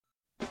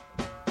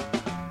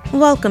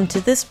Welcome to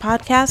this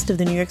podcast of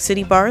the New York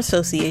City Bar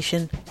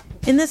Association.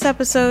 In this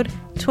episode,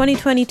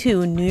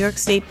 2022 New York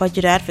State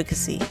Budget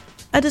Advocacy,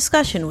 a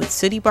discussion with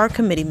City Bar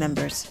committee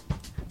members.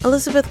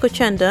 Elizabeth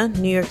Cochenda,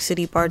 New York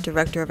City Bar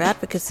Director of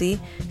Advocacy,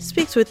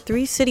 speaks with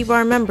 3 City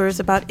Bar members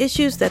about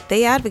issues that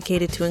they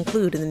advocated to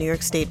include in the New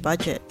York State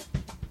budget.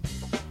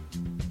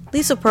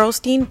 Lisa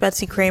Pearlstein,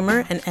 Betsy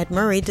Kramer, and Ed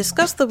Murray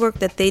discussed the work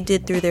that they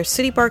did through their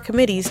City Bar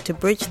committees to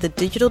bridge the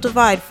digital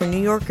divide for New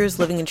Yorkers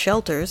living in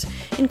shelters,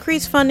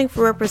 increase funding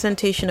for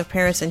representation of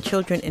parents and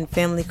children in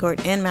family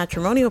court and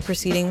matrimonial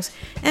proceedings,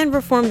 and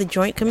reform the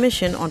Joint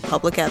Commission on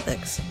Public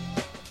Ethics.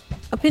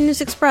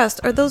 Opinions expressed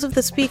are those of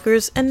the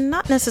speakers and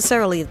not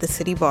necessarily of the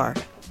City Bar.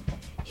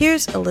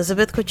 Here's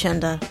Elizabeth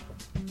Cochenda.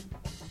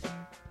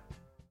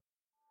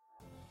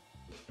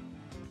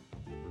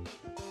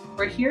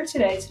 We're here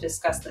today to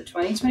discuss the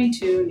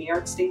 2022 New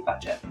York State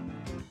budget.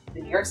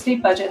 The New York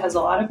State budget has a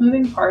lot of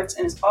moving parts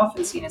and is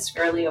often seen as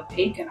fairly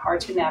opaque and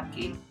hard to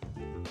navigate.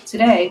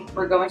 Today,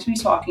 we're going to be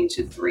talking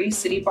to 3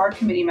 City Bar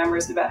committee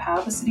members about how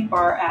the City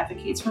Bar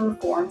advocates for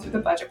reform through the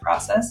budget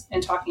process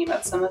and talking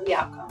about some of the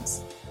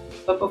outcomes.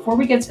 But before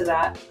we get to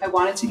that, I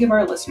wanted to give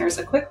our listeners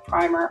a quick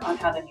primer on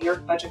how the New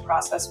York budget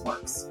process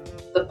works.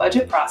 The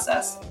budget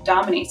process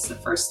dominates the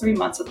first 3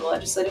 months of the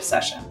legislative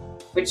session,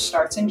 which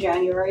starts in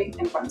January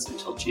and runs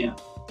until June.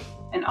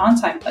 An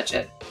on-time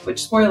budget,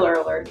 which, spoiler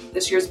alert,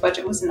 this year's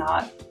budget was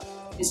not,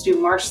 is due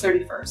March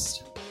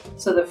 31st.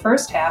 So the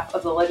first half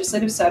of the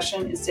legislative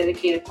session is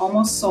dedicated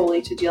almost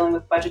solely to dealing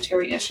with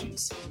budgetary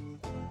issues.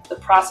 The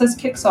process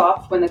kicks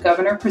off when the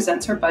governor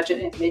presents her budget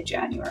in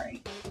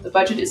mid-January. The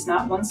budget is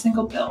not one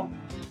single bill.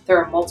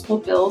 There are multiple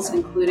bills,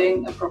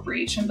 including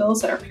appropriation bills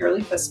that are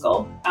purely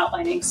fiscal,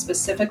 outlining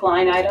specific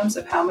line items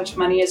of how much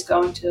money is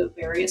going to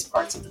various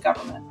parts of the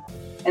government.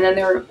 And then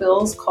there are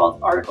bills called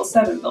Article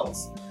 7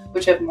 bills,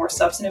 which have more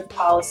substantive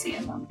policy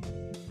in them.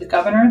 The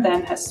governor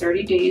then has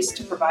 30 days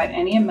to provide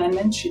any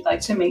amendments she'd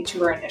like to make to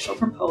her initial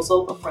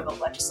proposal before the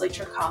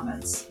legislature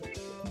comments.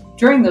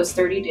 During those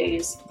 30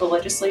 days, the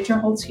legislature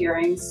holds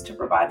hearings to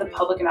provide the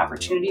public an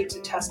opportunity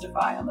to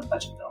testify on the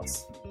budget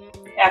bills.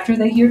 After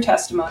they hear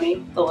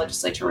testimony, the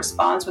legislature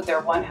responds with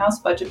their one-house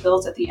budget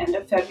bills at the end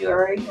of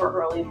February or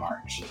early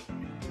March.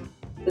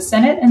 The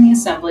Senate and the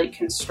Assembly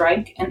can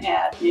strike and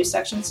add new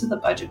sections to the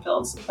budget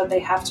bills, but they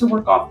have to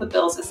work off the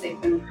bills as they've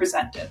been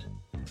presented.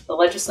 The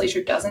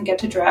legislature doesn't get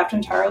to draft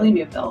entirely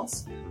new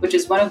bills, which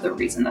is one of the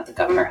reasons that the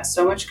governor has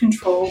so much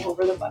control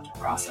over the budget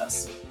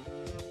process.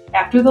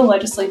 After the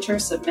legislature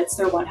submits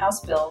their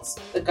one-house bills,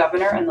 the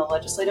governor and the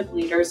legislative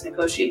leaders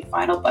negotiate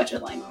final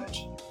budget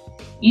language.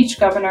 Each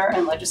governor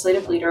and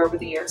legislative leader over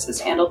the years has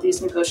handled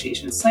these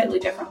negotiations slightly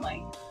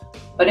differently.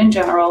 But in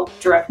general,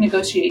 direct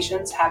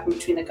negotiations happen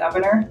between the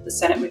governor, the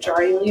Senate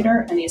Majority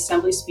Leader, and the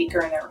Assembly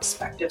Speaker and their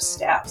respective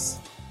staffs.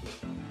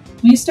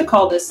 We used to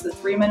call this the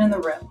 3 men in the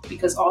room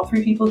because all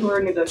 3 people who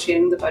were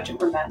negotiating the budget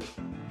were men,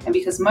 and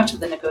because much of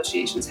the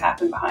negotiations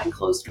happened behind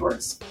closed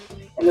doors,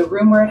 in the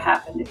room where it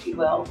happened, if you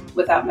will,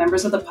 without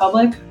members of the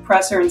public,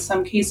 press, or in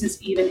some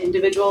cases even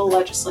individual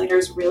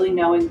legislators really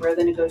knowing where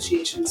the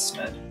negotiations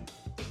stood.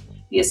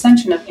 The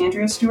ascension of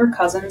Andrea Stewart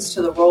Cousins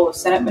to the role of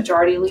Senate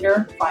Majority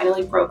Leader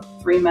finally broke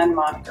the 3 men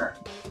moniker.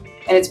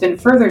 And it's been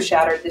further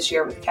shattered this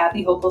year with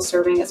Kathy Hochul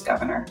serving as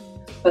governor.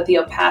 But the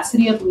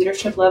opacity of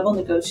leadership-level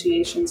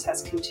negotiations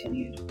has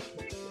continued.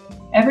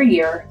 Every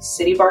year,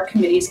 City Bar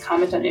committees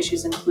comment on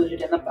issues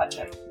included in the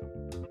budget.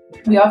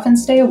 We often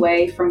stay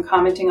away from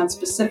commenting on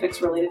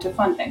specifics related to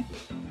funding.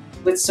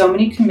 With so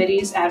many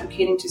committees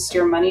advocating to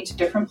steer money to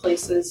different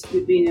places,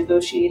 we'd be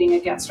negotiating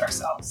against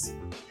ourselves.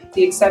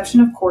 The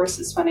exception, of course,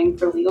 is funding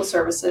for legal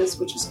services,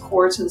 which is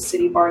core to the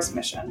City Bar's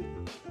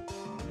mission.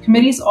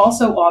 Committees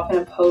also often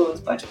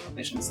oppose budget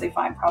provisions they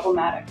find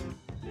problematic.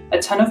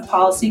 A ton of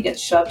policy gets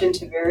shoved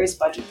into various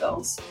budget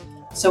bills,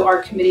 so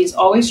our committees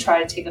always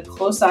try to take a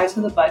close eye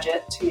to the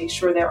budget to make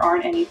sure there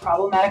aren't any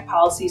problematic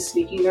policies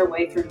sneaking their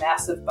way through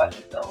massive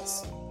budget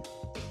bills.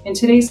 In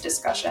today's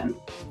discussion,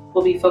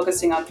 we'll be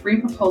focusing on 3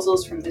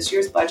 proposals from this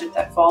year's budget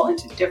that fall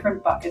into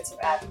different buckets of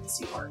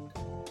advocacy work.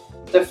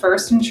 The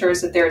first ensures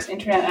that there is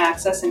internet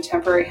access in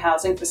temporary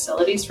housing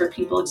facilities for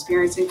people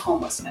experiencing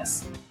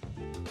homelessness.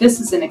 This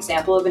is an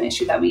example of an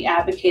issue that we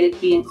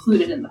advocated be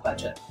included in the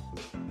budget.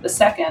 The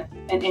second,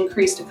 an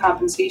increase to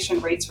compensation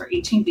rates for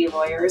 18B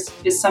lawyers,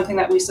 is something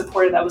that we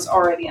supported that was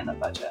already in the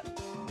budget.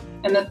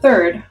 And the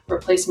third,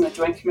 replacing the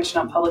Joint Commission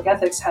on Public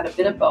Ethics, had a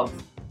bit of both.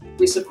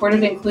 We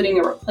supported including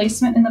a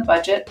replacement in the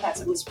budget as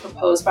it was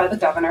proposed by the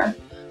governor,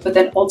 but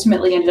then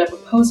ultimately ended up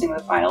opposing the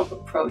final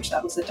approach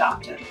that was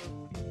adopted.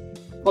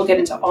 We'll get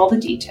into all the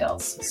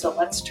details, so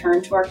let's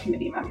turn to our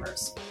committee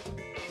members.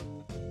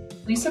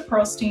 Lisa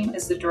Pearlstein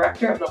is the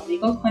director of the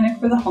Legal Clinic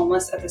for the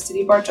Homeless at the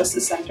City Bar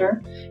Justice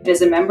Center and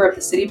is a member of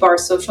the City Bar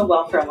Social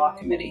Welfare Law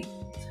Committee.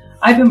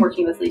 I've been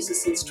working with Lisa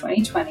since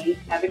 2020,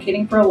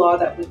 advocating for a law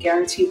that would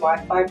guarantee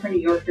Wi-Fi for New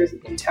Yorkers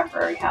in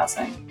temporary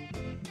housing.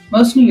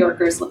 Most New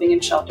Yorkers living in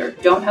shelter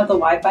don't have the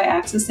Wi-Fi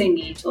access they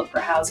need to look for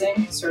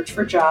housing, search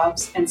for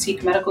jobs, and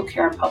seek medical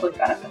care and public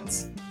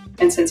benefits.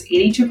 And since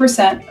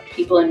 82% of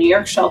people in New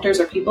York shelters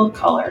are people of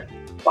color,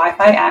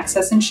 Wi-Fi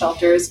access in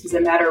shelters is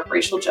a matter of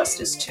racial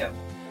justice too.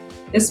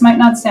 This might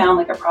not sound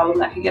like a problem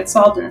that can get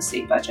solved in the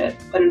state budget,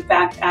 but in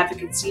fact,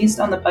 Advocacy seized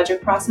on the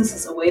budget process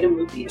as a way to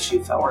move the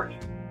issue forward.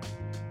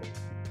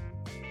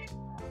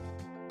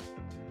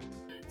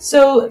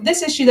 So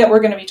this issue that we're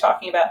going to be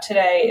talking about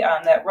today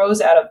that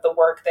rose out of the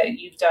work that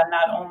you've done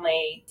not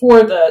only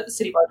for the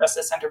City Bar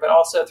Justice Center, but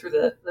also through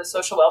the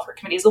Social Welfare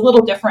Committee is a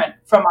little different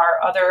from our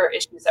other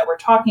issues that we're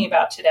talking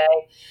about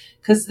today,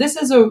 because this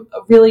is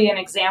really an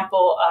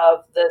example of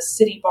the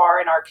City Bar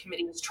and our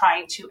committees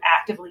trying to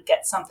actively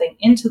get something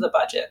into the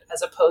budget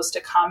as opposed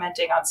to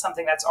commenting on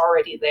something that's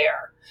already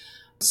there.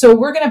 So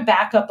we're going to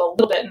back up a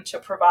little bit and to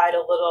provide a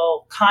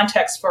little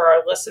context for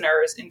our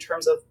listeners in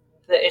terms of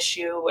the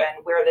issue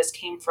and where this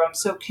came from.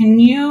 So can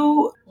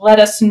you let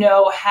us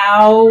know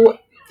how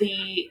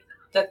the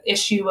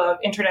issue of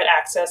internet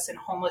access in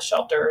homeless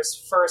shelters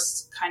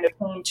first kind of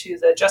came to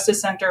the Justice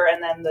Center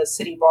and then the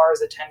City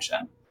Bar's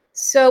attention?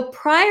 So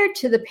prior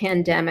to the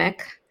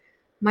pandemic,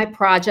 my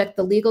project,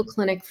 the Legal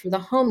Clinic for the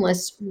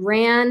Homeless,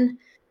 ran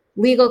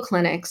legal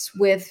clinics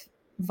with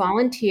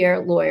volunteer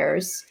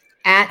lawyers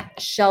at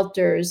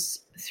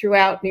shelters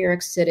throughout New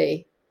York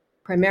City,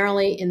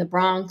 primarily in the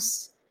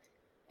Bronx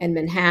and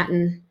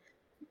Manhattan,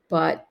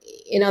 but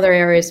in other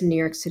areas of New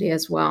York City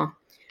as well.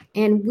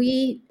 And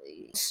we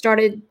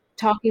started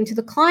talking to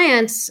the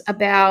clients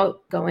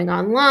about going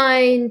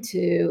online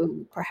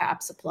to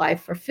perhaps apply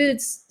for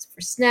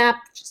SNAP,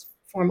 which is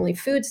formerly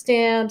food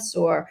stamps,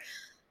 or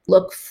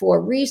look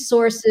for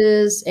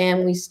resources.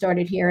 And we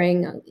started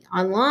hearing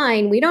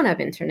online, we don't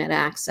have internet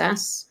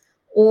access.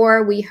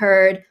 Or we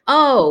heard,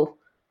 oh,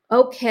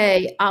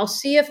 okay, I'll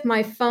see if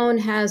my phone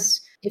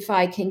if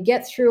I can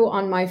get through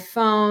on my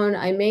phone.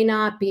 I may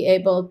not be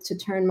able to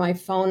turn my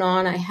phone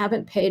on. I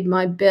haven't paid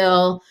my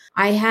bill.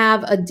 I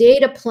have a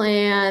data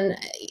plan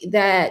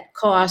that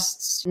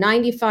costs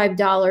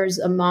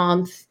 $95 a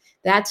month.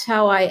 That's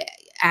how I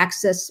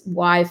access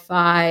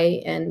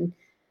Wi-Fi. And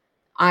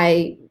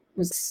I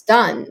was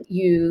stunned.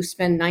 You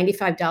spend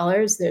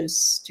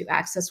 $95 to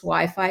access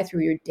Wi-Fi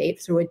through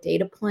a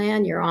data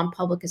plan. You're on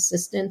public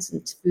assistance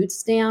and food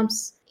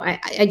stamps.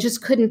 I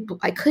just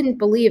couldn't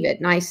believe it.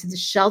 And I said, the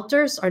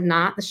shelters are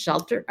not the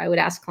shelter. I would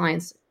ask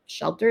clients,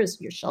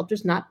 your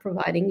shelter's not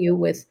providing you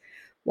with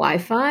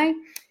Wi-Fi?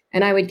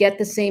 And I would get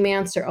the same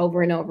answer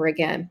over and over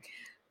again.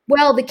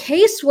 Well, the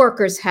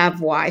caseworkers have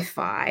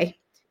Wi-Fi,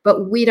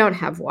 but we don't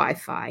have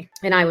Wi-Fi.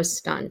 And I was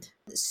stunned.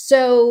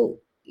 So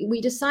we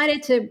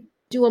decided to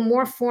do a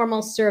more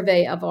formal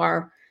survey of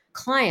our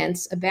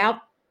clients about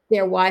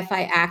their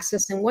Wi-Fi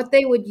access and what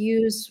they would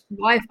use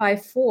Wi-Fi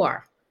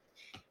for.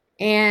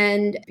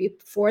 And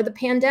before the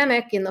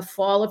pandemic, in the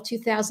fall of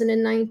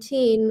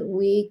 2019,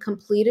 we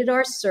completed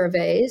our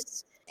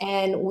surveys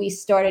and we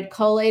started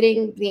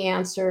collating the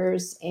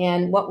answers.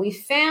 And what we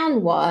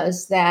found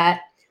was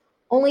that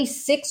only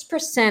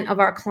 6% of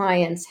our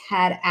clients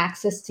had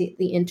access to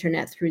the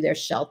internet through their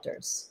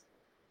shelters.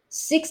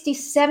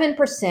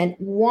 67%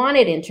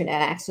 wanted internet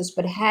access,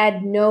 but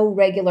had no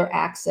regular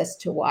access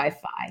to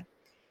Wi-Fi.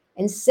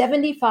 And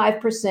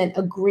 75%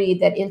 agreed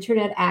that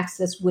internet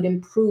access would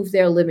improve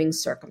their living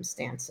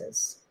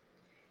circumstances.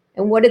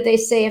 And what did they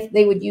say if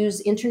they would use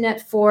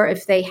internet for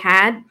if they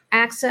had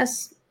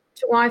access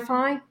to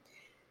Wi-Fi?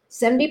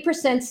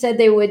 70% said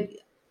they would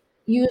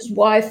use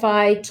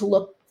Wi-Fi to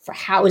look for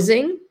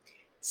housing,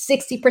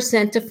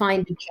 60% to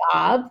find a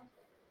job,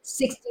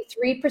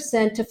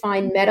 63% to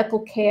find medical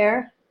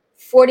care,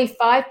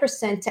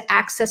 45% to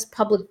access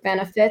public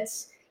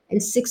benefits,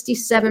 and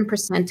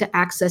 67% to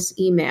access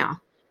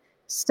email.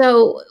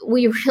 So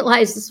we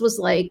realized this was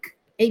like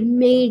a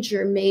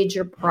major,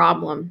 major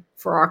problem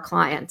for our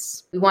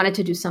clients. We wanted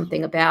to do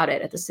something about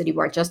it at the City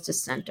Bar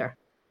Justice Center.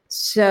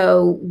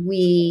 So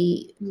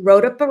we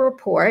wrote up a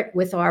report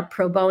with our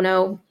pro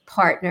bono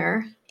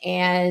partner,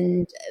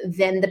 and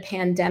then the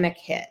pandemic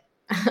hit.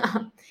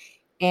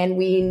 And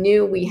we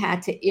knew we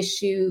had to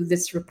issue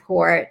this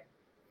report,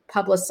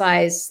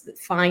 publicize the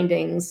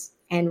findings,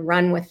 and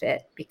run with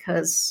it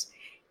because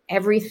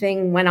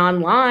everything went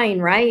online,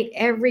 right?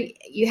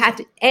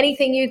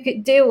 Anything you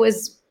could do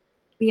was,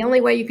 the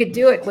only way you could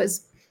do it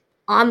was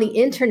on the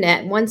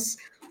internet. Once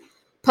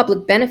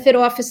public benefit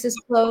offices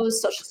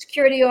closed, Social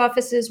Security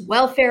offices,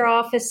 welfare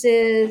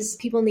offices,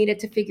 people needed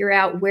to figure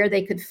out where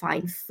they could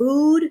find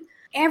food.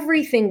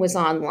 Everything was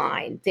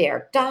online.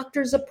 Their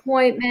doctor's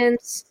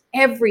appointments,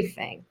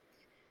 everything.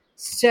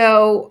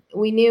 So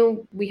we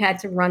knew we had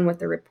to run with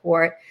the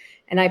report.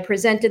 And I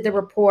presented the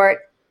report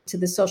to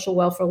the Social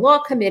Welfare Law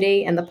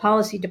Committee and the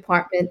Policy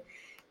Department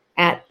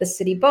at the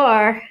City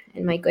Bar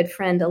and my good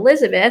friend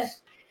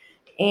Elizabeth,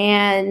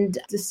 and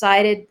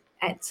decided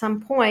at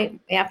some point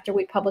after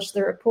we published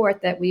the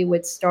report that we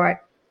would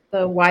start the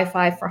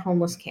Wi-Fi for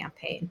Homeless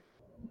campaign.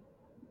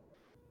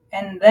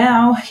 And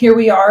now here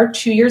we are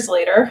 2 years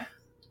later,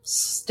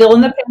 still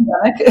in the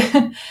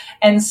pandemic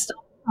and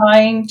still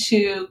trying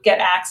to get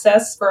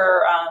access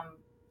for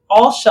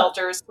all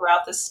shelters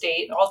throughout the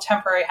state, all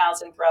temporary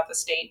housing throughout the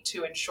state,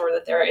 to ensure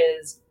that there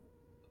is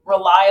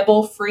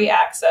reliable, free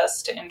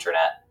access to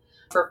internet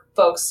for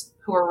folks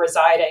who are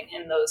residing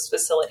in those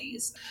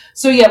facilities.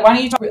 So yeah, why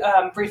don't you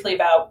talk briefly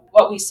about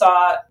what we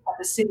saw at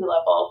the city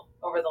level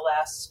over the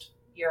last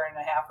year and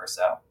a half or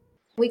so?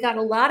 We got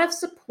a lot of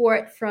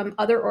support from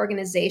other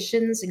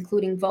organizations,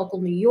 including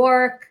Vocal New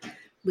York,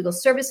 legal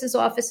services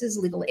offices,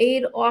 legal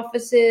aid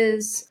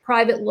offices,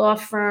 private law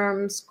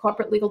firms,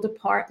 corporate legal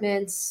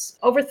departments.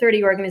 Over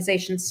 30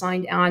 organizations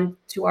signed on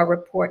to our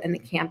report and the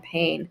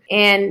campaign.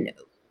 And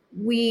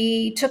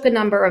we took a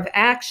number of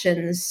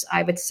actions.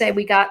 I would say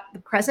we got the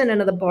president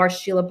of the bar,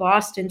 Sheila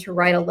Boston, to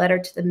write a letter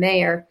to the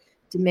mayor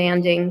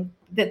demanding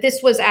that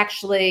this was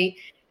actually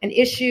an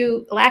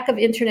issue. Lack of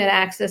internet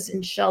access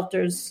in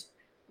shelters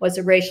was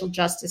a racial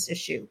justice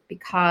issue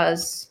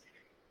because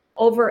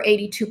over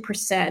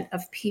 82%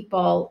 of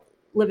people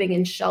living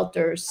in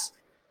shelters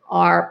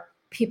are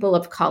people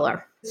of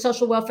color.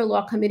 Social Welfare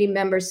Law Committee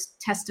members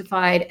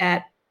testified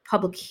at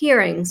public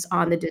hearings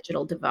on the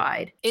digital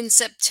divide. In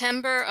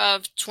September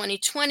of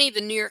 2020,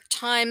 the New York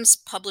Times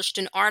published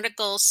an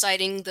article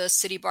citing the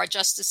City Bar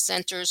Justice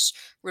Center's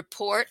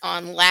report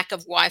on lack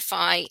of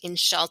Wi-Fi in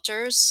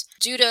shelters.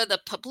 Due to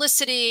the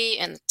publicity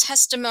and the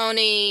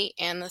testimony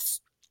and the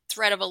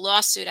threat of a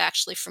lawsuit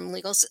actually from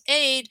legal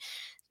aid,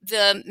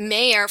 the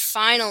mayor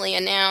finally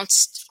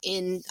announced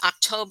in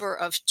October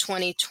of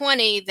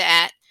 2020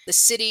 that the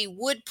city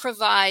would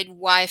provide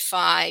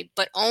Wi-Fi,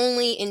 but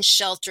only in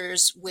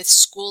shelters with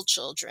school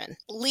children.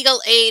 Legal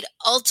aid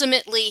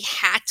ultimately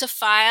had to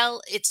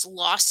file its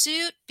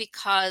lawsuit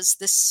because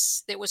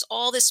there was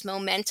all this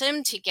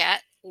momentum to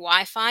get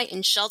Wi-Fi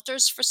in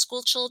shelters for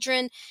school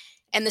children,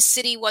 and the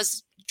city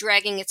was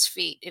dragging its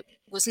feet. It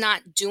was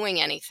not doing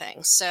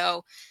anything.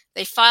 So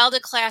they filed a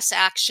class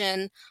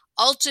action.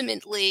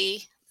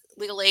 Ultimately,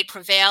 legal aid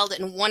prevailed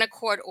and won a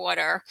court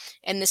order,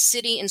 and the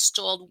city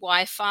installed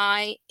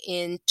Wi-Fi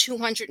in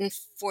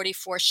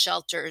 244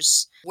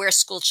 shelters where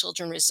school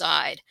children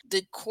reside.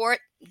 The court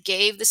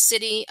gave the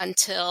city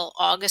until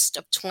August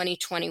of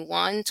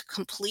 2021 to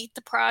complete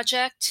the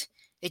project.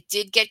 It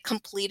did get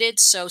completed,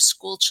 so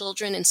school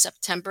children in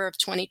September of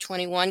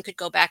 2021 could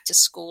go back to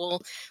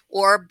school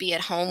or be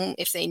at home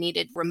if they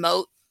needed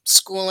remote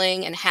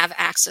schooling and have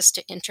access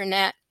to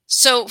internet.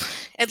 So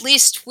at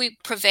least we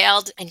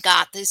prevailed and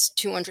got these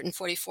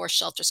 244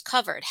 shelters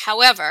covered.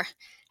 However,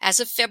 as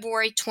of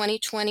February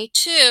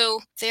 2022,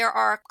 there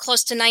are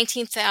close to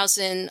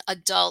 19,000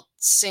 adult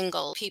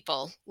single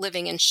people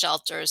living in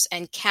shelters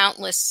and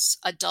countless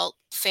adult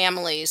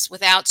families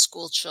without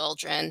school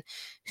children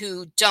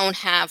who don't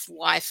have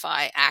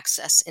Wi-Fi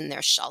access in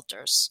their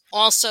shelters.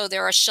 Also,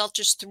 there are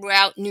shelters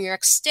throughout New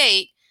York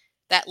State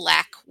that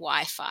lack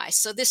Wi-Fi.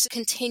 So this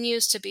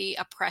continues to be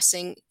a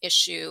pressing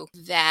issue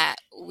that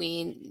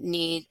we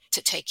need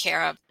to take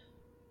care of.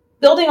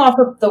 Building off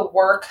of the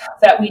work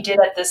that we did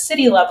at the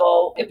city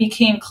level, it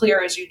became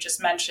clear, as you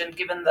just mentioned,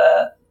 given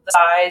the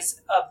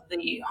size of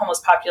the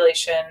homeless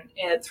population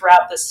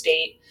throughout the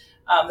state,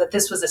 that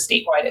this was a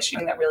statewide issue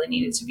that really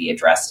needed to be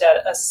addressed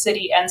at a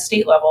city and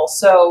state level.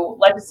 So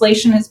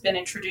legislation has been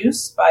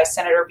introduced by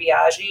Senator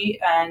Biaggi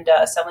and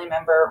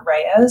Assemblymember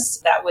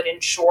Reyes that would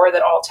ensure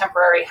that all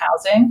temporary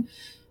housing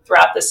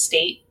throughout the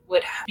state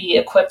would be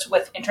equipped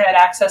with internet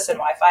access and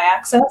Wi-Fi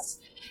access.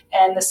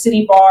 And the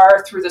City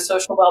Bar, through the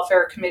Social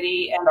Welfare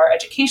Committee and our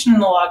Education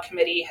and the Law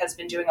Committee, has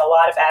been doing a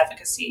lot of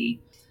advocacy.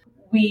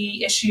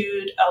 We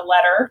issued a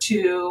letter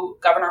to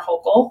Governor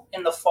Hochul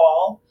in the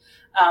fall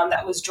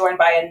that was joined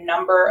by a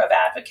number of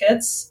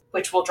advocates,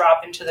 which we'll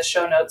drop into the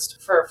show notes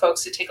for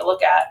folks to take a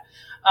look at,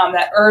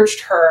 that urged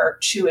her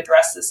to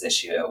address this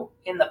issue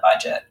in the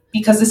budget.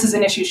 Because this is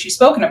an issue she's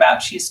spoken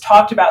about. She's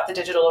talked about the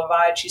digital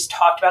divide. She's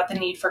talked about the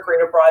need for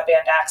greater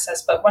broadband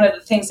access. But one of the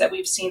things that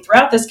we've seen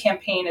throughout this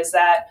campaign is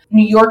that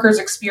New Yorkers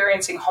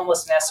experiencing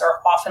homelessness are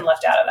often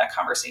left out of that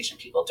conversation.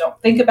 People don't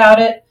think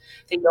about it.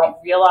 They don't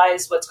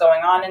realize what's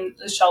going on in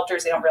the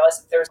shelters. They don't realize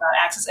that there's not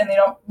access, and they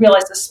don't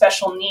realize the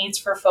special needs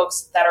for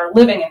folks that are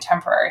living in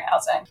temporary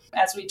housing.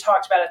 As we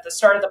talked about at the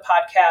start of the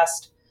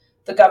podcast,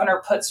 the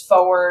governor puts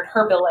forward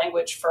her bill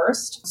language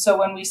first. So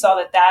when we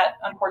saw that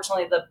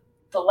unfortunately,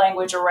 the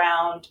language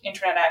around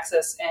internet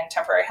access and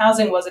temporary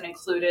housing wasn't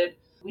included,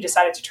 we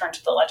decided to turn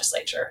to the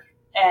legislature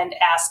and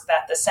ask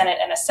that the Senate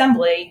and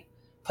Assembly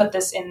put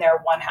this in their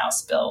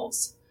one-house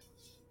bills.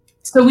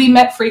 So we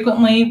met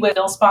frequently with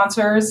bill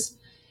sponsors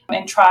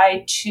and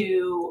tried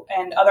to,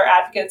 and other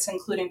advocates,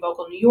 including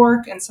Vocal New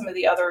York and some of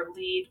the other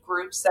lead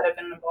groups that have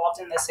been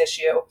involved in this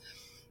issue,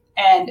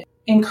 and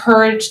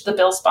encouraged the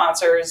bill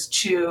sponsors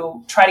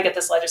to try to get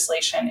this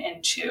legislation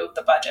into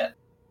the budget.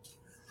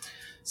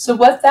 So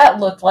what that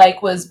looked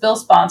like was bill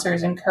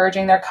sponsors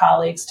encouraging their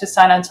colleagues to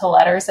sign onto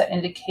letters that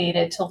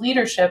indicated to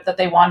leadership that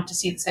they wanted to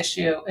see this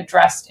issue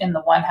addressed in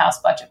the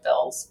one-house budget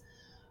bills,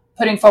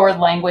 putting forward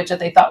language that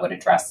they thought would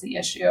address the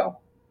issue.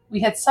 We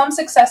had some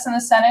success in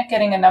the Senate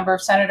getting a number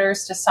of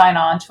senators to sign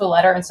on to a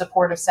letter in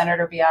support of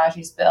Senator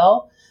Biaggi's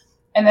bill.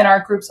 And then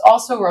our groups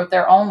also wrote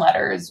their own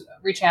letters,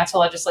 reaching out to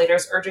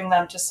legislators, urging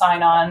them to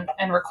sign on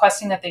and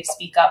requesting that they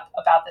speak up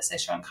about this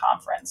issue in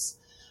conference.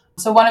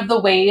 So one of the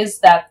ways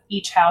that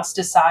each house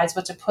decides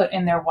what to put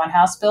in their one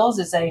house bills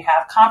is they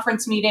have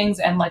conference meetings,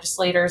 and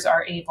legislators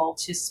are able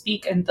to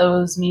speak in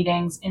those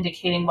meetings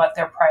indicating what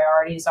their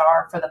priorities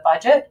are for the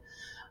budget.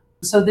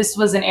 So this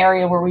was an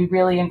area where we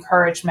really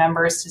encouraged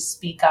members to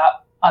speak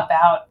up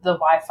about the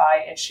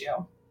Wi-Fi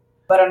issue.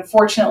 But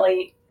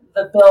unfortunately,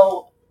 the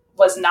bill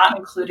was not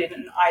included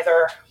in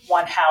either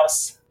one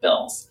house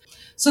bills.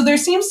 So there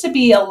seems to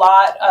be a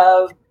lot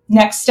of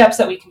next steps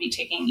that we can be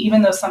taking,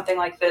 even though something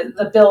like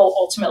the bill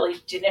ultimately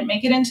didn't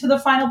make it into the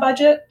final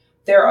budget.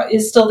 There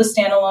is still the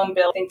standalone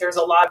bill. I think there's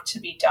a lot to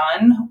be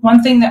done.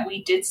 One thing that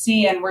we did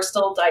see, and we're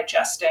still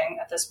digesting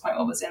at this point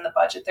what was in the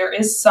budget, there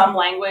is some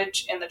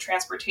language in the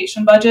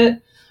transportation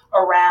budget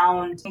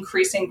around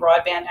increasing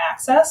broadband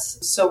access.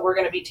 So we're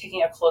going to be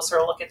taking a closer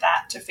look at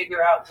that to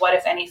figure out what,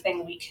 if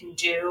anything, we can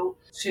do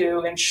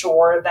to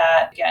ensure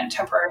that, again,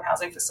 temporary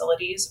housing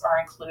facilities are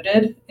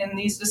included in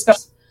these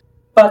discussions.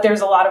 But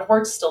there's a lot of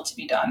work still to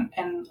be done.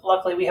 And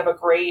luckily, we have a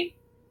great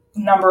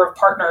number of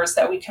partners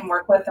that we can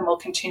work with and will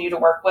continue to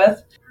work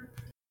with.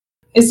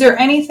 Is there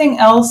anything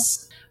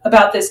else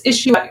about this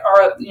issue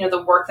or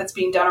the work that's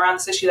being done around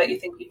this issue that you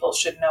think people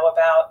should know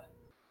about?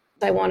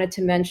 I wanted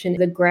to mention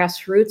the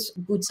grassroots,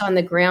 boots on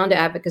the ground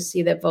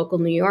advocacy that Vocal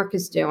New York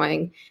is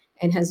doing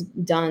and has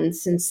done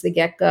since the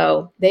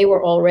get-go. They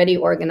were already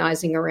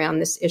organizing around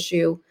this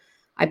issue,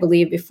 I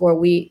believe,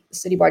 before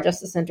City Bar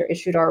Justice Center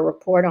issued our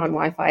report on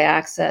Wi-Fi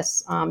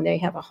access. They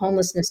have a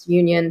homelessness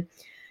union,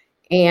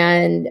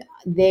 and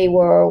they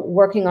were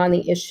working on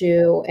the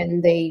issue,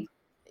 and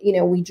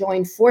we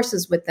joined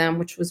forces with them,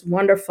 which was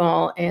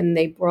wonderful. And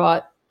they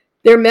brought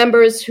their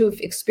members who've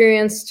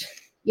experienced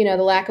the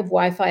lack of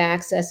Wi-Fi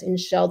access in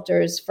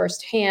shelters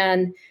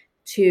firsthand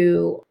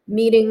to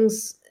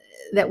meetings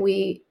that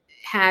we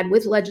had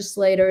with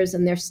legislators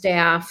and their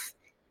staff.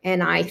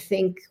 And I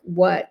think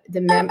what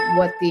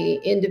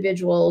the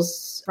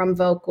individuals from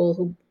Vocal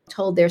who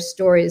told their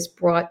stories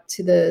brought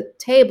to the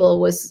table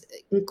was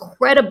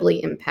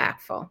incredibly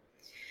impactful.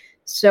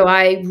 So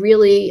I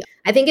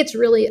think it's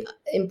really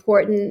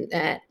important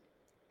that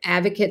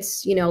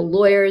advocates,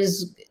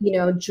 lawyers,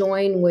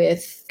 join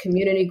with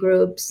community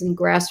groups and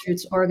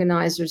grassroots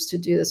organizers to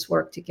do this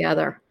work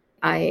together.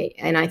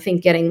 I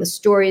think getting the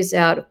stories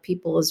out of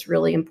people is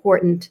really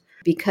important,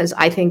 because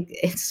I think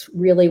it's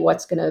really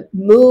what's going to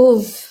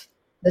move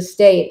the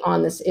state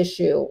on this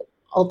issue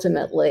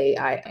ultimately.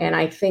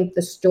 I think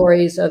the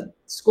stories of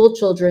school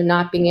children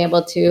not being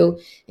able to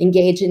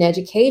engage in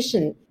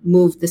education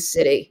moved the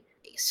city.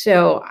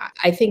 So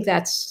I think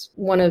that's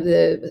one of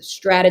the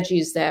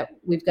strategies that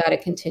we've got to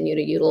continue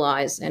to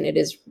utilize, and it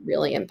is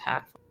really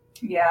impactful.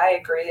 Yeah, I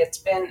agree. It's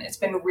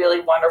been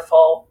really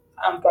wonderful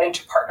getting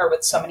to partner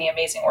with so many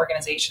amazing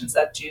organizations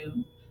that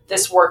do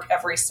this work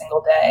every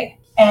single day.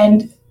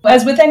 And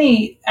as with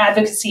any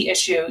advocacy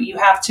issue, you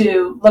have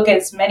to look at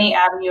as many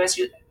avenues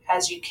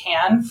as you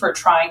can for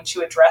trying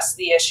to address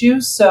the issue.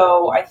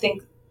 So I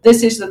think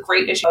this is a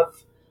great issue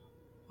of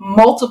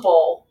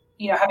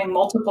having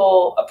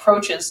multiple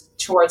approaches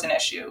towards an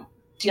issue,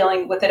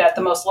 dealing with it at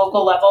the most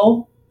local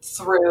level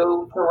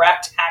through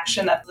direct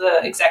action that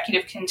the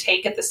executive can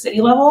take at the city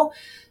level,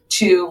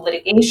 to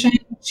litigation,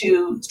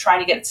 to trying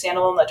to get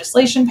standalone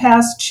legislation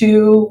passed,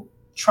 to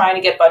trying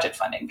to get budget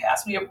funding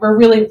passed. We're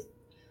really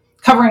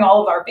covering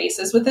all of our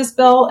bases with this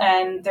bill,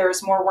 and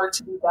there's more work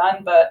to be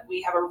done, but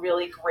we have a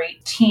really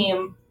great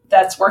team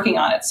that's working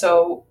on it.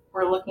 So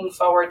we're looking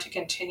forward to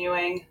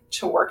continuing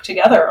to work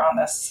together on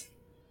this.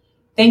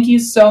 Thank you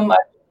so much,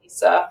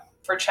 Lisa,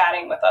 for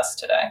chatting with us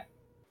today.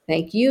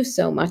 Thank you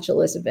so much,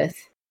 Elizabeth.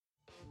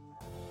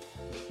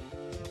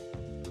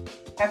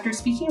 After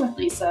speaking with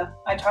Lisa,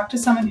 I talked to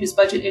someone whose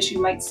budget issue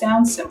might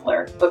sound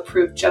simpler, but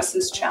proved just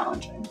as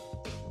challenging.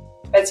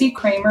 Betsy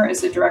Kramer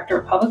is the Director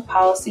of Public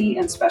Policy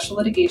and Special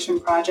Litigation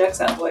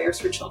Projects at Lawyers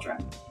for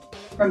Children.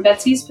 From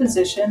Betsy's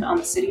position on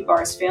the City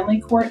Bar's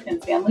Family Court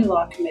and Family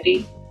Law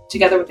Committee,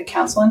 together with the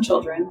Council on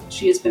Children,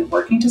 she has been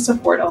working to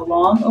support a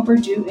long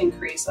overdue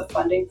increase of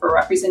funding for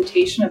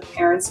representation of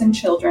parents and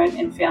children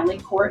in family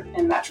court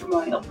and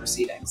matrimonial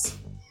proceedings.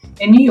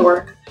 In New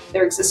York,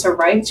 there exists a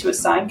right to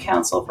assign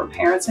counsel for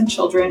parents and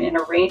children in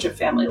a range of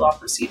family law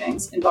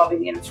proceedings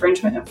involving the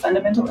infringement of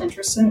fundamental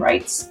interests and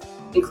rights,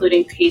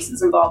 including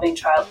cases involving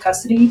child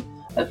custody,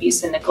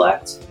 abuse and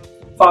neglect,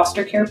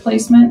 foster care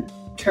placement,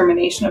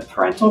 termination of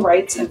parental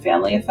rights, and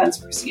family offense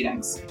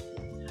proceedings.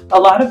 A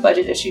lot of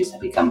budget issues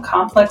have become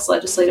complex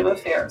legislative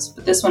affairs,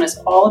 but this one is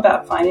all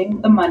about finding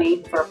the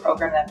money for a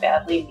program that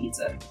badly needs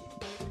it.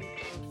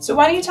 So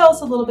why don't you tell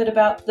us a little bit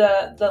about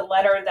the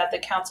letter that the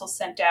council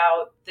sent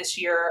out this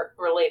year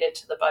related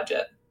to the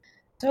budget?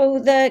 So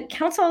the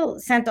council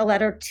sent a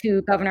letter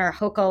to Governor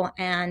Hochul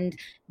and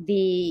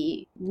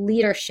the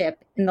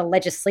leadership in the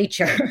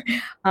legislature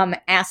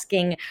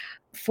asking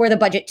for the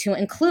budget to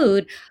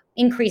include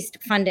increased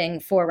funding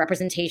for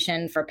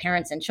representation for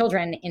parents and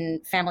children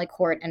in family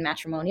court and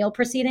matrimonial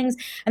proceedings.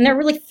 And there are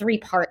really three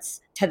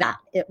parts to that.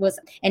 It was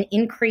an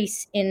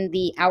increase in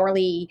the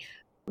hourly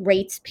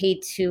rates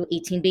paid to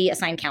 18B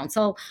assigned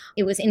counsel.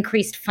 It was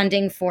increased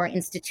funding for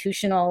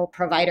institutional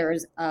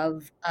providers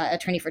of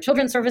attorney for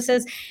children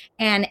services,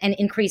 and an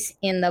increase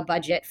in the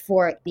budget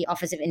for the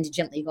Office of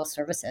Indigent Legal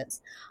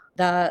Services.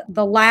 The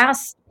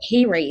last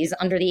pay raise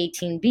under the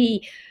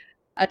 18B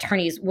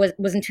attorneys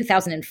was in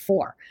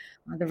 2004.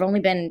 There have only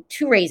been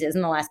 2 raises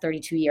in the last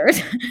 32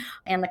 years.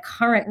 And the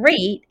current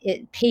rate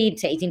paid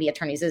to 18B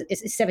attorneys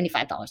is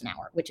 $75 an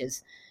hour, which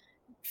is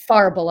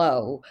far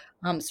below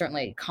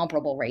certainly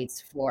comparable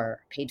rates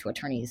for paid to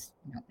attorneys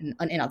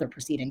in other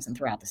proceedings and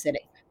throughout the city.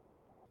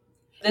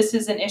 This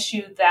is an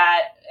issue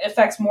that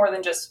affects more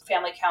than just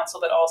family counsel,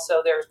 but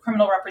also there's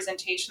criminal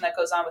representation that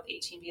goes on with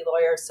 18B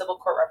lawyers, civil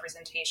court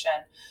representation.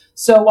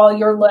 So while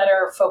your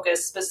letter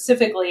focused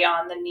specifically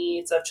on the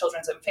needs of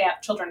children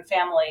and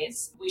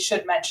families, we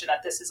should mention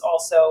that this is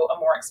also a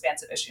more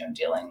expansive issue in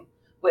dealing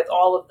with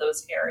all of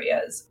those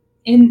areas.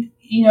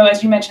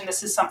 As you mentioned,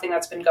 this is something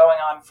that's been going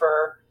on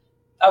for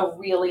a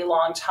really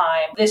long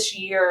time. This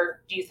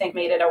year, do you think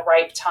made it a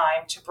ripe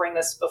time to bring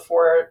this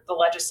before the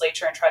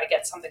legislature and try to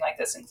get something like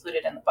this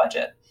included in the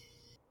budget?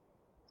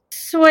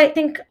 So I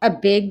think a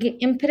big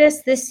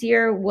impetus this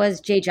year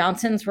was Jay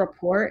Johnson's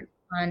report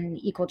on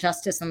equal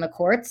justice in the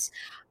courts,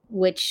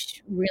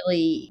 which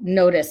really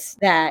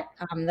noticed that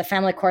the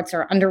family courts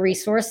are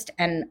under-resourced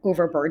and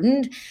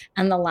overburdened,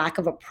 and the lack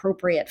of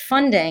appropriate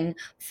funding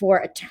for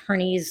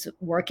attorneys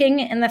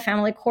working in the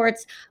family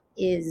courts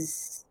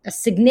is a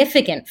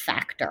significant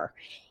factor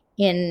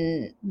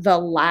in the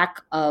lack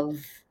of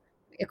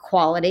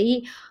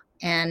equality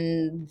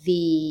and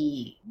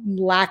the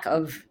lack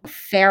of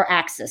fair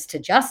access to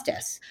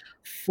justice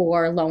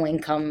for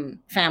low-income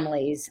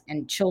families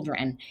and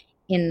children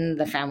in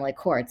the family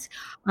courts.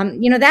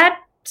 That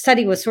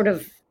study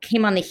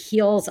came on the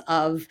heels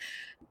of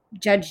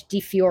Judge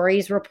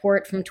DiFiore's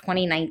report from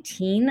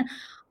 2019,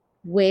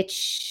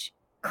 which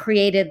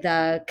created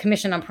the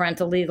Commission on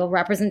Parental Legal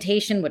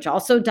Representation, which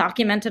also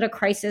documented a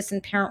crisis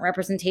in parent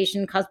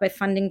representation caused by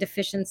funding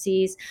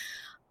deficiencies.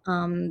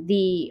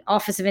 The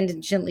Office of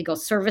Indigent Legal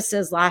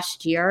Services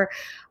last year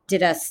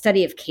did a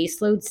study of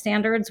caseload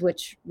standards,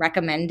 which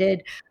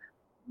recommended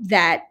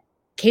that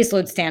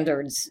caseload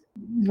standards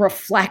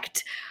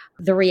reflect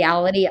the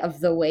reality of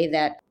the way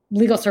that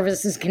legal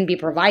services can be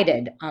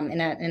provided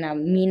in a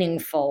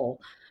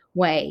meaningful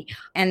way,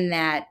 and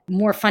that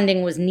more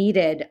funding was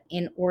needed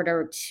in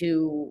order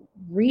to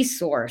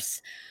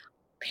resource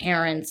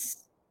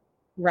parents'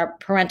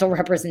 parental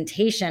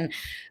representation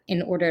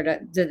in order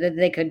that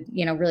they could,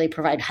 really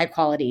provide high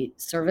quality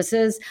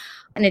services.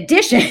 In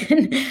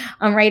addition,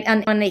 right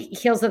on the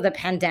heels of the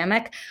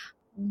pandemic,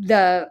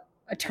 the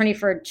attorney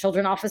for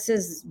children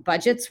offices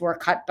budgets were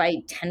cut by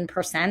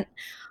 10%,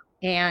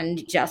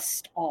 and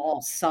just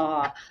all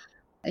saw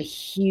a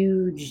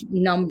huge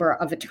number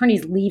of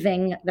attorneys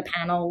leaving the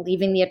panel,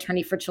 leaving the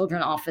attorney for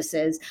children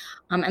offices.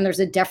 And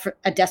there's a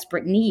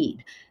desperate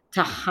need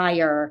to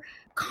hire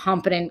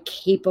competent,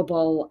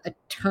 capable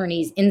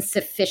attorneys in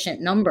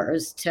sufficient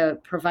numbers to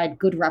provide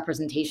good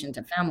representation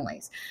to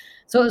families.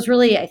 So it was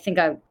really, I think,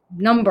 a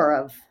number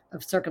of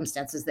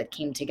circumstances that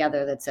came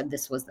together that said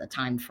this was the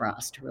time for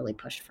us to really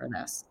push for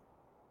this.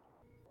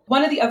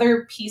 One of the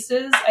other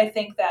pieces I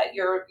think that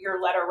your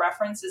letter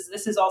references,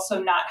 this is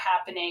also not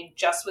happening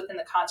just within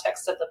the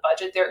context of the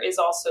budget. There is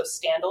also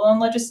standalone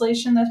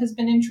legislation that has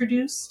been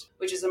introduced,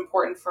 which is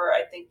important for,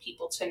 I think,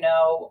 people to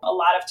know. A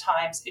lot of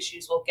times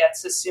issues will get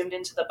subsumed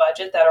into the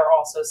budget that are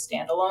also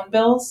standalone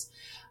bills.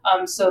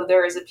 So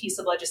there is a piece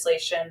of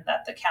legislation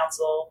that the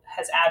council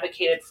has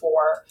advocated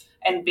for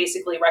and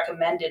basically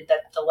recommended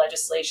that the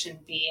legislation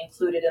be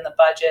included in the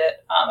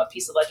budget, a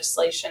piece of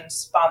legislation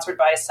sponsored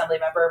by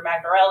Assemblymember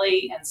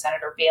Magnarelli and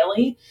Senator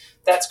Bailey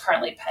that's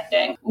currently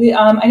pending.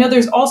 I know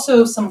there's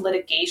also some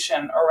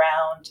litigation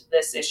around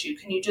this issue.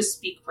 Can you just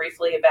speak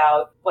briefly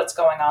about what's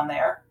going on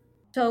there?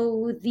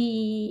 So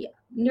the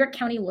New York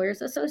County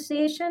Lawyers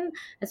Association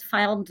has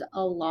filed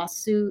a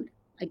lawsuit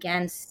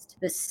against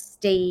the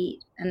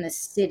state and the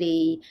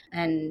city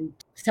and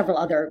several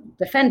other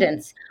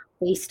defendants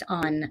based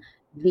on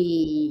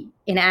the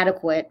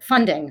inadequate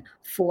funding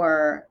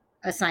for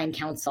assigned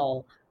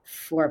counsel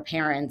for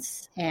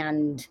parents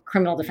and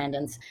criminal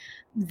defendants.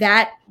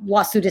 That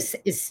lawsuit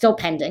is still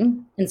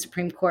pending in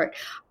Supreme Court.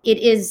 It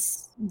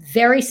is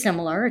very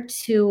similar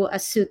to a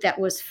suit that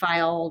was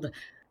filed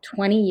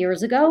 20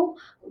 years ago.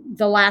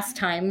 The last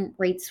time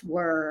rates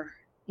were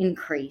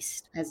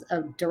increased as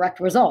a direct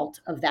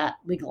result of that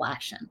legal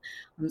action.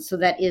 So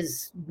that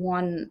is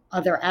one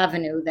other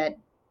avenue that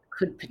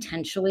could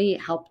potentially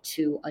help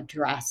to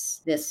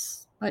address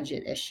this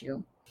budget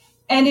issue.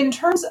 And in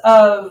terms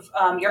of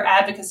your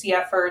advocacy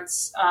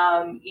efforts,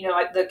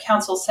 the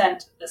council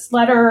sent this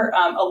letter.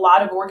 A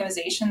lot of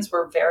organizations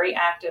were very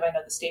active. I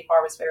know the State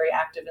Bar was very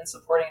active in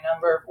supporting a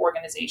number of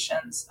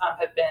organizations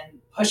have been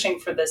pushing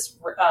for this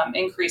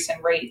increase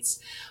in rates.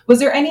 Was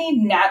there any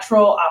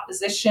natural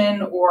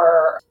opposition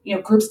or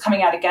groups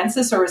coming out against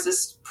this, or is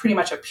this pretty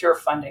much a pure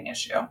funding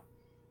issue?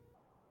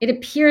 It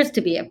appears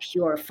to be a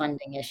pure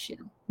funding issue.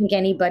 I think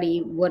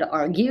anybody would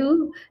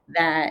argue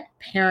that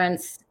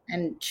parents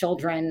and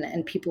children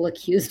and people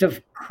accused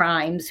of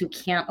crimes who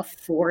can't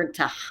afford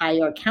to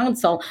hire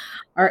counsel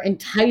are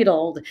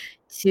entitled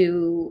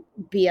to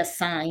be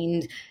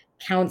assigned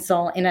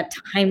counsel in a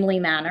timely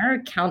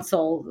manner,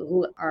 counsel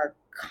who are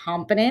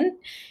competent,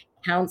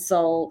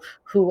 counsel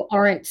who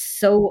aren't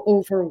so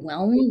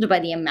overwhelmed by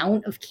the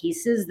amount of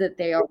cases that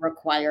they are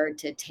required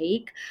to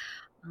take.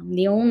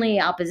 The only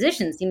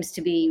opposition seems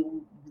to be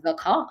the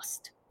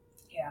cost.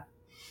 Yeah.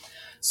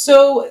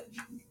 So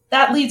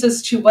that leads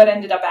us to what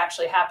ended up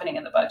actually happening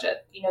in the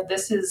budget.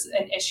 This is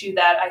an issue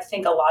that I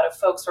think a lot of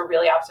folks were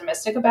really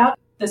optimistic about.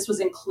 This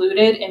was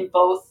included in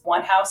both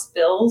one House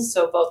bills,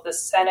 so both the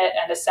Senate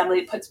and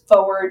Assembly put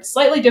forward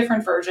slightly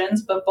different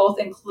versions, but both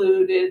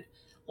included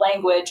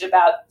language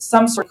about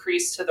some sort of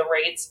increase to the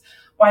rates.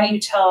 Why don't you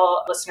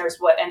tell listeners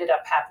what ended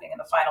up happening in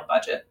the final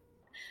budget?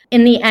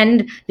 In the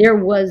end, there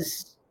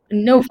was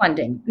no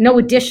funding, no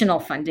additional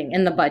funding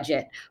in the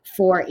budget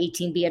for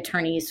 18B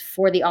attorneys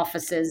for the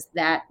offices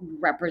that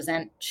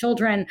represent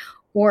children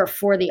or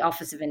for the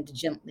Office of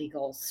Indigent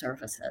Legal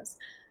Services.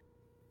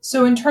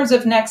 So in terms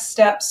of next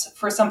steps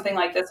for something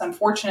like this,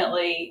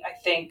 unfortunately, I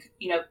think,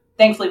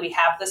 thankfully we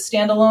have the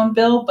standalone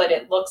bill, but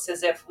it looks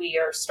as if we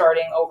are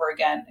starting over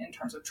again in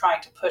terms of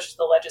trying to push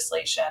the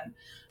legislation.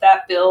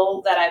 That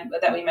bill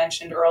that we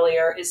mentioned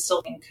earlier is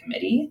still in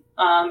committee.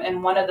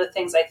 And one of the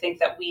things I think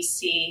that we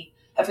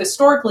have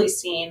historically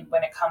seen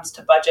when it comes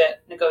to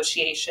budget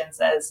negotiations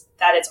is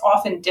that it's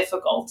often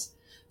difficult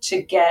to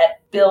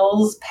get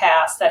bills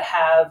passed that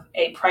have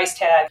a price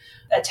tag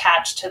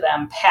attached to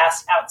them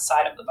passed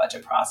outside of the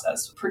budget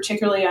process,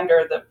 particularly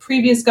under the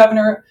previous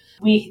governor.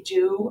 We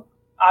do,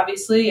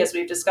 obviously, as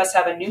we've discussed,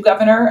 have a new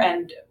governor,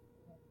 and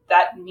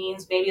that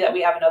means maybe that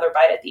we have another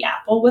bite at the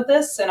apple with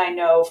this. And I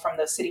know from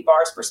the city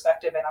bar's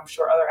perspective, and I'm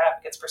sure other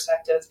advocates'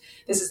 perspectives,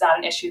 this is not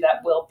an issue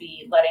that we'll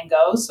be letting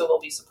go. So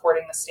we'll be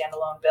supporting the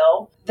standalone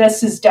bill.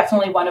 This is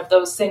definitely one of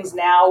those things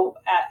now,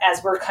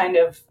 as we're kind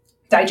of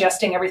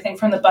digesting everything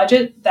from the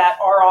budget, that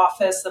our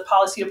office, the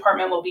policy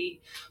department, will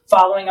be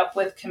following up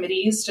with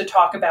committees to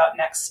talk about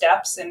next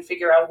steps and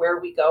figure out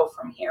where we go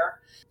from here.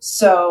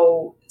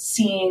 So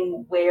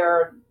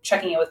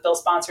checking in with bill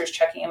sponsors,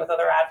 checking in with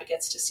other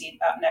advocates to see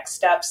about next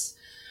steps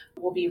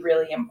will be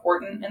really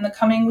important in the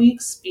coming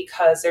weeks,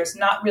 because there's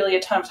not really a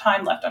ton of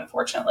time left,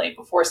 unfortunately,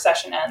 before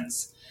session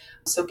ends.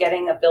 So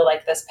getting a bill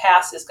like this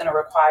passed is going to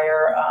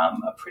require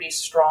a pretty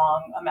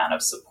strong amount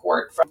of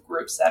support from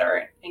groups that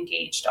are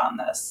engaged on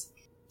this.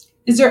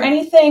 Is there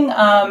anything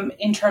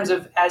in terms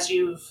of, as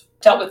you've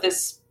dealt with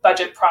this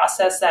budget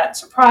process, that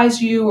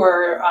surprised you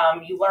or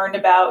you learned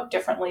about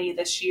differently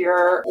this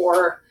year,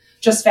 or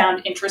just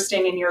found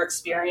interesting in your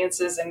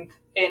experiences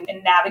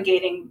in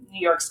navigating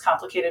New York's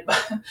complicated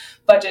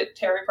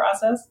budgetary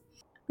process?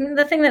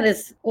 The thing that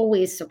is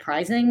always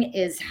surprising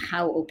is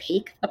how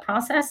opaque the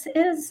process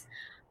is.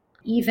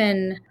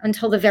 Even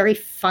until the very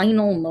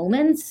final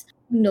moments,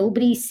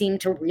 nobody seemed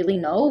to really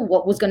know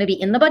what was going to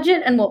be in the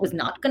budget and what was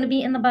not going to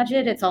be in the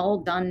budget. It's all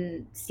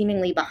done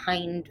seemingly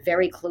behind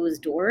very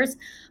closed doors,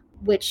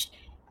 which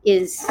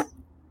is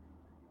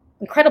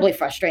incredibly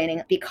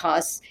frustrating,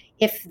 because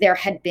if there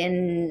had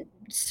been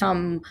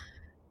some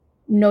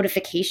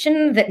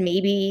notification that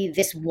maybe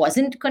this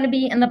wasn't going to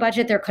be in the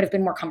budget, there could have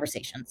been more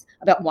conversations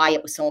about why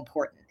it was so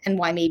important and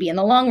why maybe in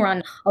the long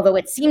run, although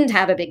it seemed to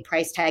have a big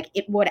price tag,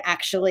 it would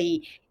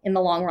actually in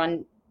the long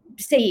run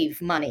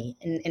save money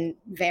in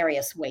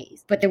various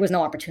ways. But there was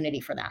no opportunity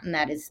for that, and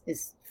that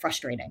is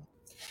frustrating.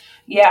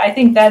 Yeah, I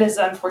think that is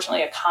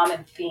unfortunately a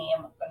common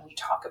theme when we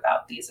talk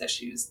about these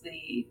issues,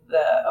 the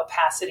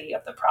opacity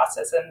of the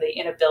process and the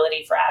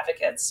inability for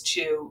advocates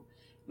to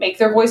make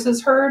their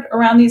voices heard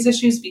around these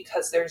issues,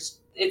 because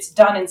it's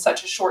done in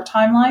such a short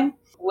timeline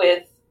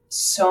with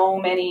so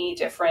many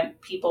different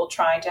people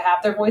trying to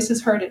have their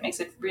voices heard. It makes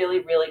it really,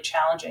 really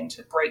challenging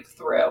to break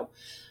through.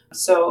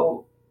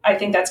 So I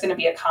think that's going to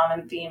be a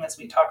common theme as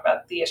we talk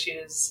about the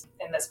issues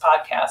in this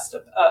podcast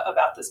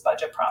about this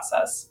budget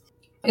process.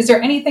 Is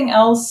there anything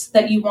else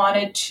that you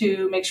wanted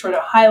to make sure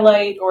to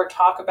highlight or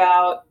talk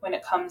about when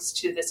it comes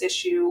to this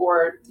issue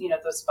or,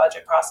 this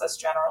budget process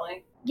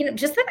generally?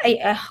 Just that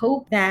I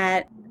hope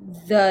that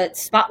the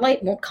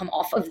spotlight won't come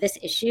off of this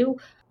issue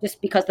just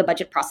because the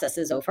budget process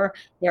is over.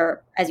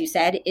 There, as you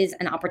said, is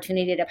an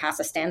opportunity to pass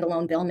a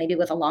standalone bill, maybe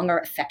with a longer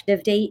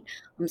effective date,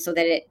 so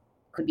that it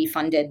could be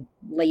funded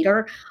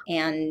later.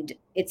 And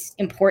it's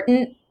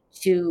important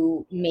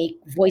to make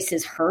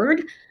voices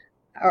heard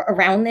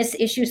around this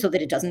issue so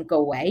that it doesn't go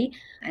away.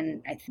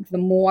 And I think the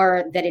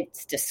more that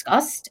it's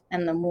discussed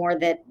and the more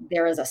that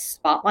there is a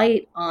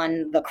spotlight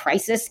on the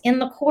crisis in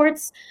the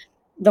courts,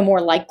 the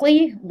more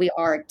likely we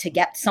are to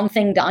get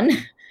something done,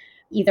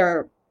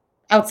 either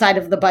outside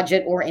of the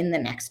budget or in the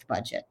next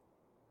budget.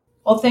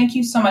 Well, thank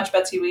you so much,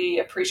 Betsy. We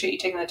appreciate you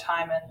taking the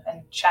time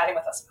and chatting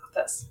with us about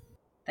this.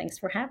 Thanks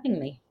for having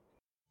me.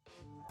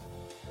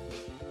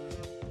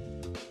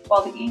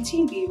 While the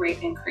 18B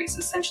rate increase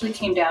essentially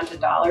came down to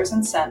dollars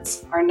and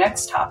cents, our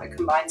next topic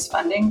combines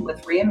funding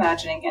with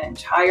reimagining an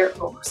entire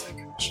oversight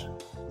commission.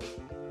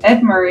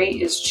 Ed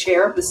Murray is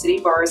chair of the City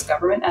Bar's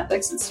Government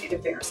Ethics and State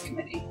Affairs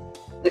Committee.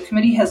 The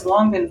committee has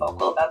long been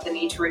vocal about the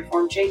need to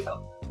reform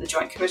JCO, the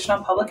Joint Commission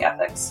on Public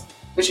Ethics,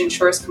 which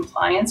ensures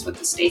compliance with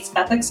the state's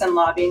ethics and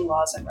lobbying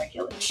laws and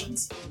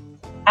regulations.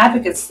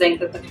 Advocates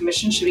think that the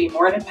commission should be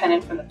more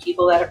independent from the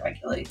people that it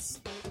regulates.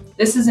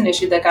 This is an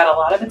issue that got a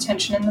lot of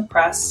attention in the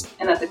press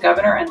and that the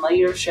governor and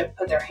leadership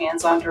put their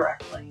hands on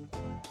directly.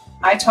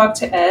 I talked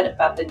to Ed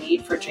about the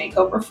need for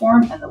JCO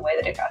reform and the way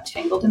that it got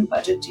tangled in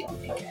budget deal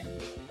making.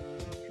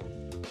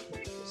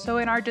 So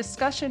in our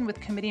discussion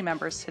with committee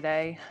members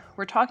today,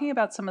 we're talking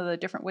about some of the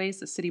different ways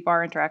the City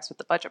Bar interacts with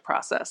the budget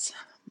process.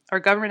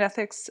 Our Government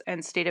Ethics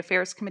and State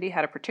Affairs Committee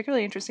had a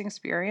particularly interesting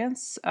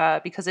experience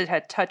because it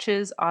had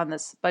touches on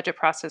this budget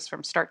process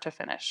from start to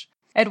finish.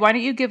 Ed, why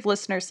don't you give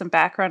listeners some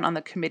background on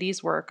the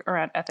committee's work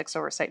around ethics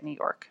oversight in New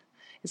York?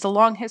 It's a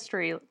long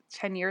history,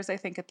 10 years, I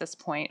think, at this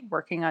point,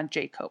 working on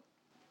JCOPE.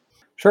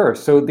 Sure.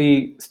 So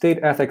the State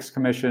Ethics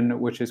Commission,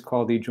 which is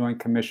called the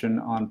Joint Commission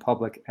on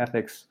Public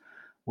Ethics,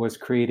 was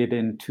created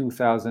in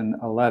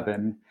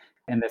 2011,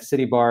 and the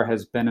City Bar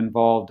has been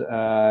involved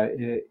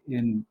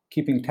in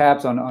keeping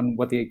tabs on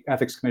what the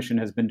Ethics Commission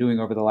has been doing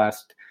over the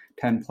last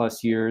 10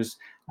 plus years.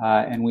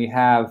 And we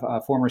have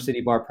former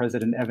City Bar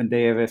President Evan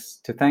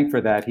Davis to thank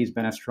for that. He's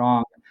been a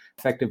strong,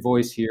 effective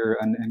voice here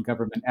in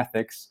government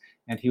ethics.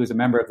 And he was a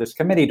member of this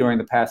committee during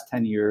the past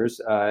 10 years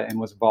and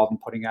was involved in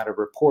putting out a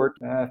report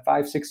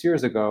 5-6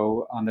 years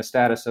ago on the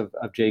status of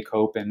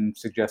JCOPE and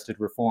suggested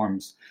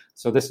reforms.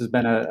 So this has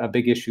been a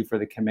big issue for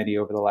the committee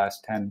over the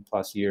last 10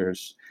 plus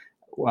years.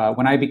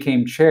 When I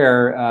became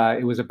chair,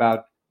 it was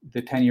about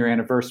the 10-year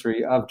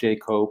anniversary of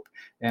JCOPE,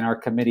 and our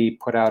committee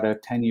put out a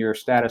 10-year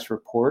status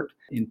report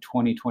in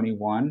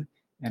 2021.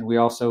 And we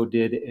also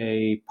did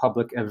a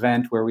public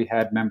event where we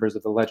had members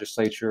of the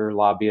legislature,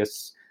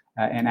 lobbyists,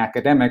 and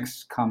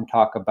academics come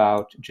talk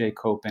about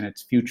JCOPE and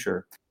its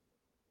future.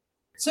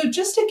 So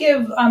just to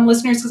give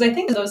listeners, because I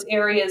think those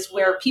areas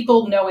where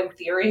people know in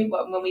theory,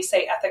 when we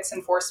say ethics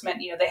enforcement,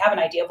 they have an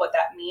idea of what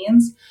that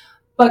means.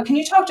 But can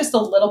you talk just a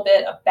little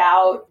bit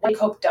about what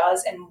JCOPE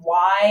does and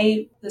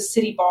why the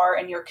City Bar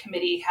and your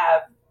committee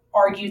have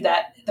argued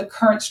that the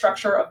current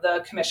structure of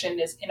the commission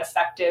is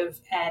ineffective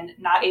and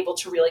not able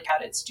to really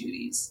count its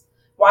duties?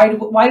 Why do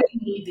we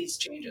need these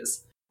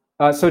changes?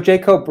 So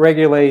JCOPE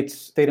regulates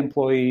state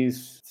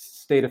employees,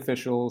 state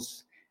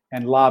officials,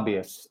 and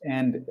lobbyists.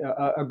 And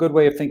a good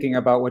way of thinking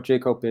about what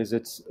JCOPE is,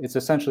 it's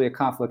essentially a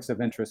conflicts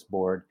of interest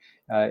board.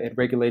 It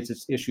regulates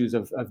its issues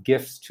of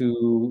gifts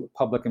to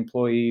public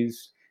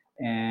employees,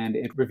 and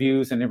it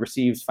reviews and it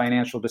receives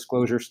financial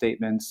disclosure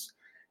statements,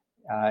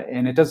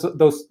 and it does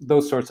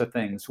those sorts of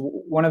things.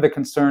 One of the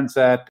concerns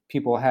that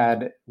people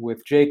had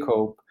with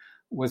JCOPE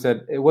was that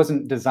it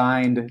wasn't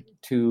designed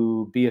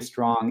to be a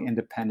strong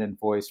independent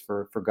voice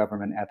for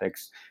government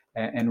ethics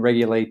and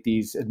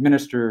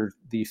administer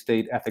the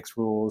state ethics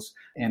rules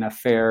in a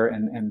fair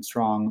and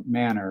strong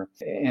manner.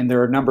 And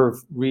there are a number of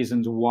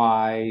reasons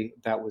why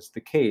that was the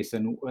case.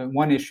 And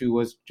one issue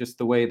was just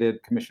the way the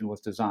commission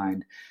was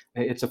designed.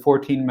 It's a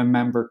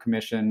 14-member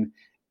commission.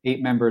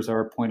 8 members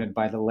are appointed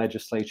by the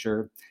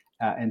legislature,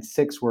 and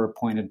 6 were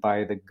appointed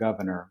by the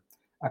governor.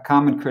 A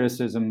common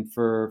criticism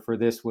for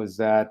this was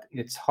that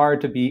it's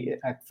hard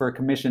for a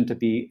commission to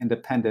be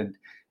independent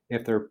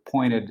if they're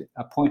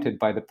appointed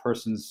by the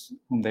persons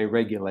whom they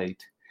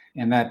regulate.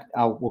 And that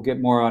we'll get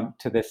more on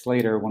to this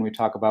later when we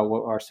talk about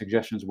what our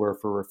suggestions were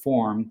for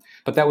reform.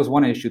 But that was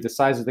one issue, the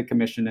size of the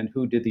commission and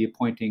who did the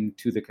appointing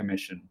to the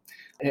commission.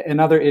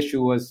 Another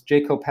issue was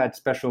JCOPE had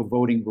special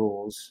voting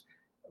rules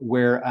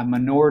where a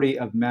minority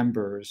of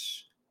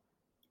members,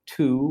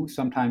 2,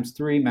 sometimes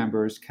 3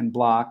 members, can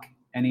block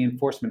any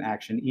enforcement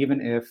action, even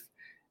if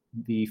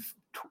the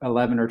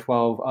 11 or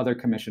 12 other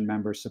commission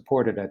members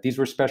supported it. These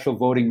were special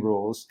voting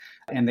rules,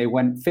 and they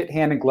fit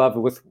hand in glove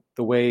with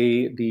the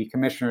way the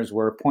commissioners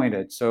were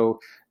appointed. So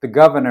the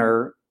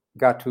governor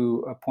got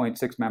to appoint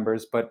 6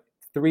 members, but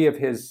 3 of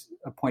his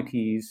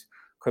appointees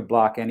could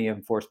block any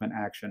enforcement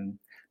action.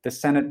 The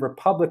Senate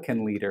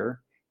Republican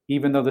leader,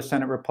 even though the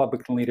Senate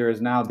Republican leader is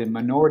now the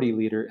minority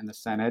leader in the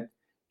Senate,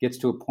 gets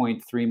to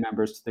appoint 3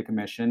 members to the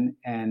commission,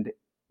 and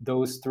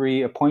those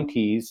 3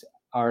 appointees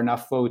are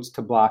enough votes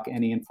to block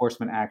any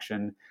enforcement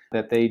action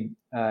that they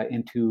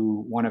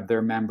into one of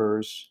their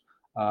members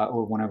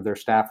or one of their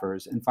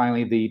staffers. And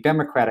finally, the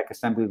Democratic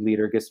Assembly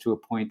leader gets to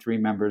appoint 3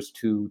 members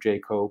to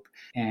JCOPE,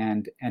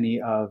 and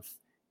any of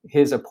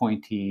his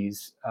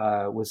appointees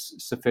was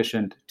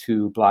sufficient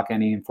to block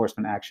any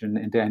enforcement action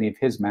into any of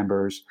his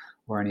members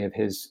or any of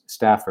his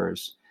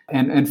staffers.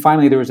 And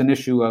finally, there was an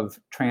issue of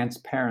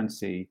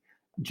transparency.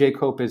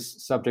 JCOPE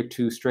is subject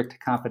to strict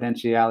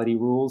confidentiality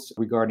rules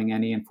regarding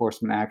any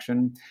enforcement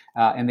action,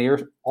 and they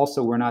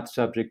also were not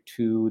subject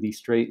to the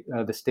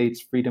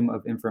state's Freedom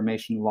of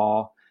Information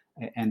Law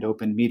and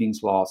Open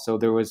Meetings Law. So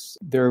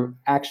their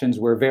actions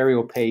were very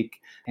opaque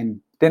and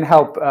didn't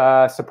help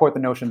support the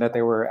notion that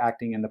they were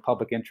acting in the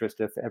public interest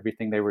if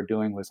everything they were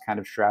doing was kind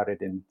of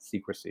shrouded in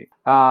secrecy.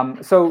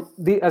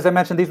 As I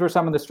mentioned, these were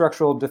some of the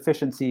structural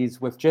deficiencies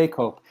with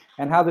JCOPE,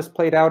 and how this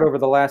played out over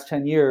the last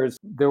 10 years.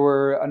 There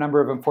were a number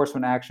of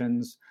enforcement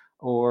actions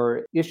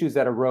or issues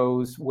that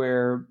arose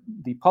where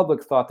the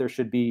public thought there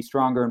should be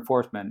stronger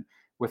enforcement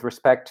with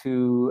respect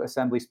to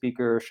Assembly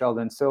Speaker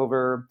Sheldon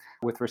Silver,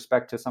 with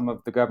respect to some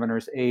of the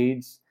governor's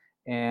aides,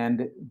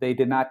 and they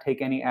did not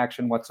take any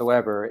action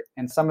whatsoever.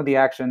 And some of the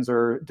actions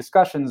or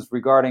discussions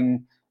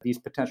regarding these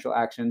potential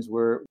actions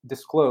were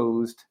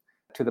disclosed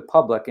to the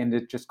public, and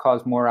it just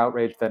caused more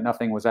outrage that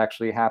nothing was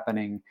actually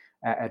happening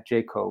at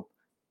JCOPE.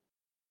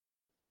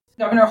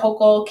 Governor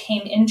Hochul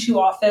came into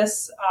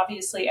office,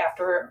 obviously,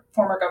 after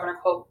former Governor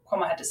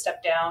Cuomo had to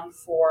step down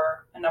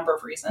for a number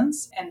of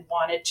reasons and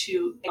wanted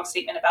to make a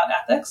statement about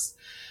ethics.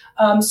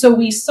 So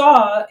we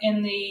saw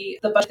in the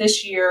budget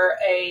this year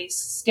a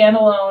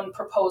standalone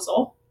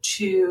proposal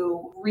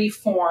to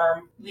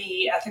reform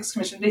the Ethics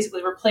Commission,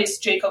 basically replace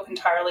JCOPE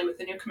entirely with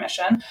the new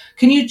commission.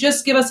 Can you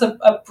just give us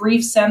a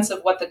brief sense of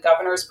what the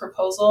governor's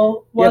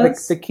proposal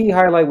was? Yeah, the key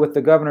highlight with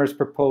the governor's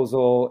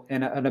proposal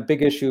and a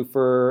big issue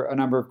for a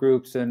number of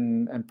groups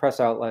and press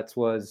outlets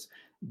was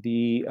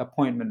the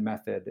appointment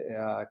method,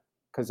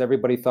 because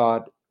everybody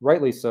thought,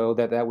 rightly so,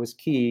 that was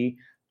key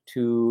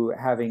to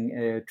having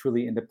a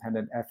truly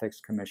independent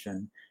ethics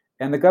commission.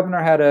 And the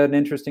governor had an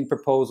interesting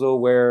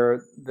proposal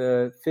where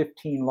the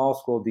 15 law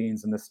school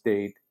deans in the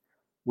state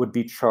would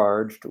be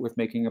charged with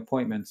making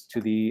appointments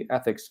to the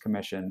ethics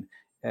commission.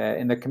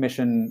 And the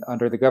commission,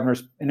 under the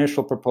governor's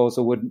initial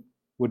proposal,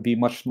 would be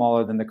much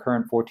smaller than the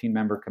current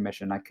 14-member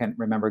commission. I can't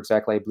remember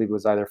exactly. I believe it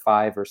was either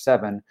 5 or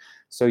 7.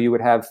 So you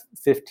would have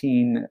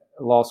 15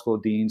 law school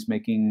deans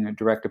making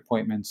direct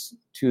appointments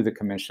to the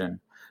commission.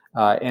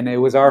 And it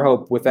was our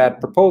hope with that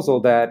proposal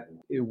that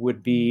it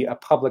would be a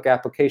public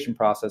application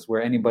process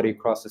where anybody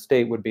across the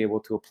state would be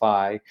able to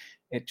apply.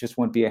 It just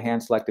wouldn't be a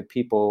hand-selected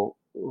people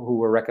who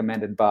were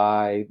recommended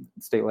by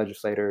state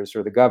legislators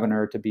or the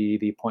governor to be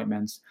the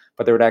appointments,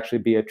 but there would actually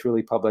be a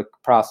truly public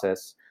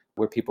process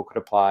where people could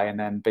apply. And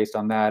then based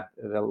on that,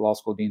 the law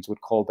school deans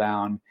would call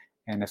down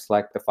and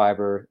select the 5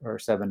 or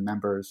 7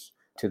 members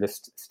to the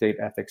State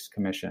Ethics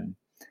Commission.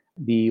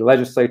 The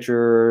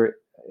legislature,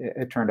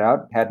 it turned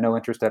out, had no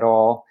interest at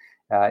all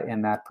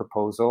in that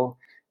proposal.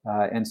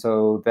 And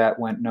so that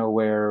went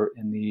nowhere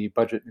in the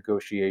budget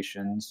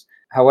negotiations.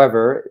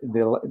 However,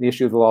 the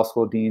issue of the law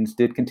school deans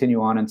did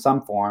continue on in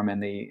some form in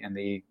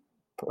the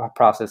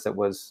process that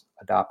was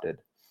adopted.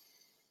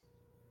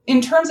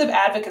 In terms of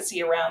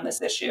advocacy around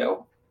this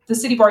issue, the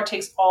City Bar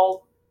takes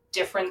all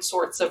different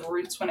sorts of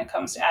routes when it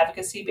comes to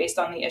advocacy based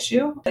on the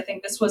issue. I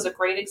think this was a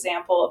great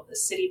example of the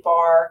City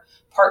Bar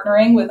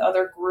partnering with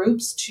other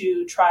groups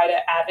to try to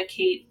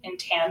advocate in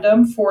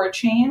tandem for a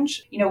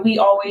change. You know, we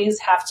always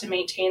have to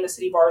maintain the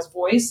City Bar's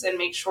voice and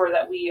make sure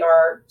that we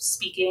are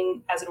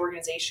speaking as an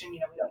organization.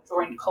 You know, we don't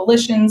join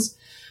coalitions,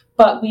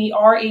 but we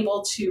are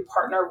able to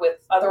partner with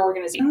other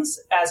organizations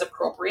as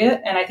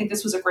appropriate. And I think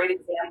this was a great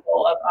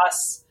example of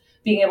us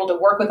being able to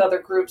work with other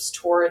groups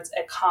towards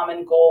a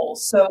common goal.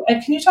 So,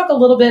 Ed, can you talk a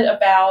little bit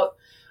about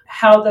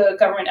how the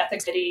Government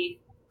Ethics Committee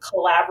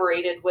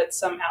collaborated with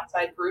some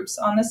outside groups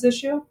on this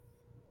issue?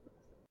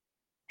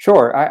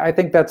 Sure. I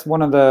think that's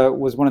one of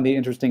the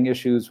interesting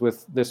issues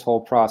with this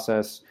whole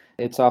process.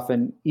 It's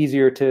often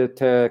easier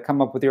to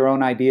come up with your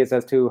own ideas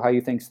as to how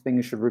you think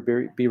things should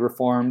be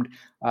reformed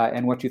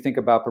and what you think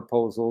about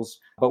proposals.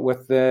 But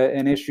with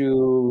an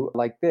issue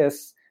like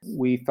this,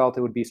 we felt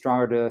it would be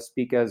stronger to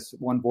speak as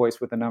one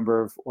voice with a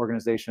number of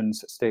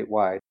organizations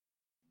statewide.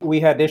 We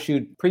had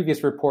issued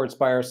previous reports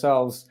by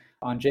ourselves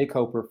on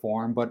JCOPE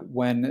reform, but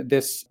when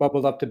this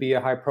bubbled up to be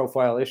a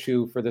high-profile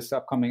issue for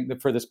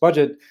this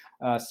budget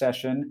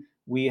session,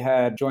 we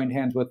had joined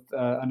hands with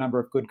a number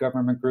of good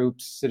government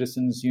groups: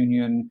 Citizens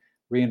Union,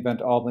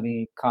 Reinvent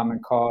Albany, Common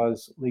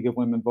Cause, League of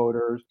Women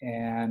Voters,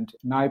 and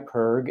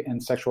NYPIRG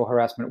and Sexual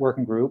Harassment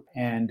Working Group.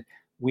 And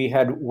we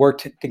had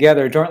worked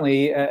together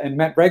jointly and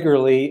met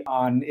regularly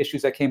on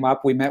issues that came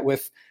up. We met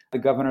with the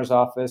governor's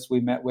office,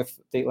 we met with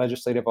state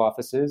legislative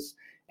offices,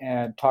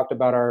 and talked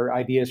about our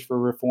ideas for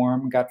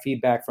reform, got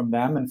feedback from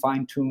them, and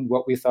fine-tuned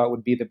what we thought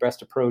would be the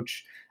best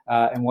approach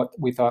and what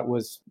we thought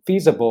was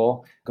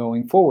feasible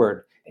going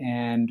forward.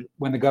 And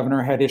when the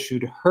governor had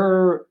issued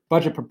her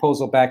budget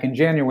proposal back in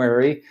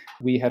January,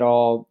 we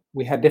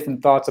had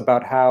different thoughts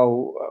about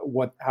how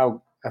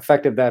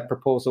effective that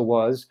proposal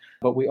was,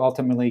 but we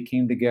ultimately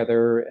came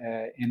together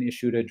and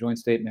issued a joint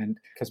statement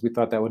because we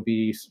thought that would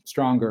be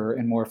stronger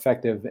and more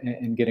effective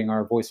in getting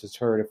our voices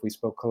heard if we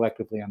spoke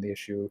collectively on the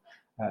issue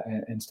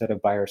instead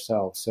of by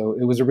ourselves. So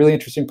it was a really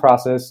interesting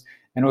process,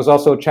 and it was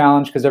also a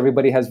challenge because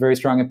everybody has very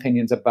strong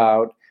opinions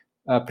about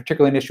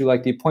particularly an issue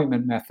like the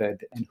appointment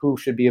method and who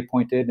should be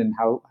appointed and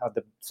how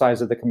the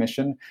size of the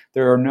commission.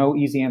 There are no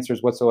easy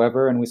answers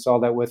whatsoever, and we saw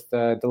that with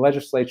the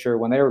legislature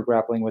when they were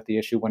grappling with the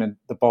issue when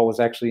the ball was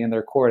actually in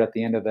their court at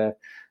the end of the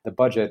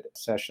budget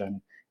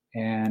session.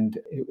 And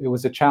it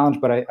was a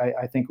challenge, but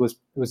I think it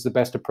was the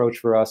best approach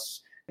for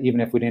us, even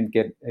if we didn't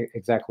get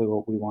exactly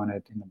what we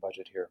wanted in the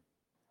budget here.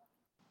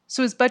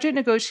 So as budget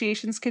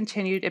negotiations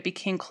continued, it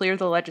became clear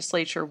the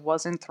legislature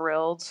wasn't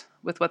thrilled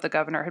with what the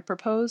governor had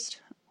proposed.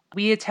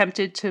 We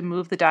attempted to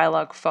move the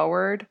dialogue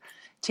forward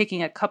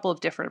taking a couple of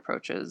different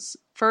approaches.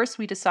 First,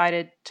 we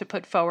decided to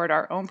put forward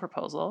our own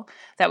proposal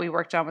that we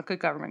worked on with good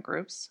government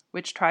groups,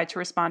 which tried to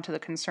respond to the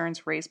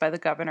concerns raised by the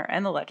governor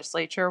and the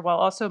legislature while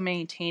also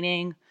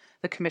maintaining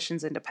the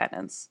commission's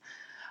independence.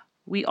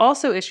 We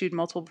also issued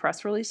multiple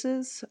press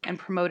releases and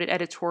promoted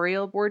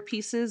editorial board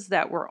pieces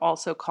that were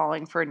also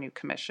calling for a new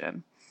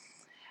commission.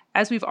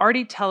 As we've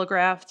already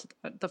telegraphed,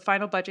 the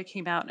final budget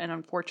came out and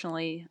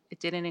unfortunately it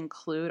didn't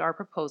include our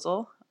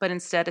proposal, but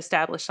instead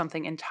established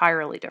something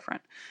entirely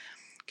different.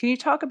 Can you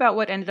talk about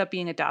what ended up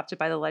being adopted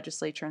by the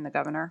legislature and the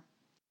governor?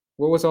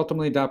 What was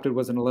ultimately adopted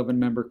was an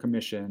 11-member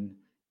commission.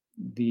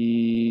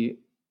 The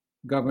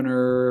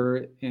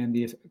governor and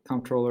the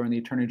comptroller and the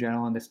attorney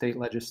general and the state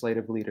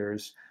legislative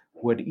leaders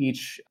would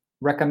each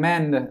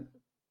recommend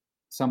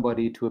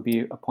somebody to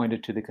be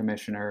appointed to the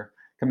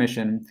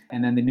commission,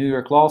 and then the New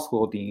York Law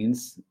School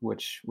deans,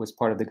 which was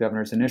part of the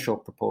governor's initial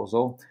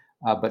proposal,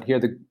 but here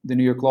the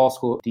New York Law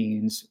School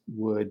deans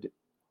would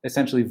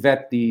essentially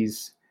vet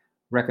these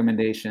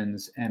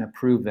recommendations and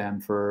approve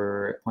them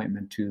for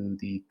appointment to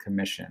the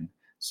commission.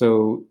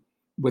 So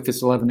with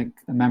this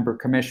 11-member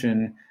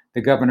commission,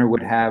 the governor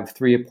would have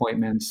 3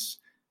 appointments,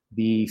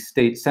 the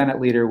state Senate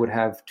leader would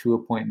have 2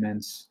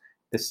 appointments,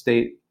 the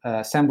state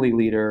assembly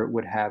leader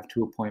would have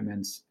 2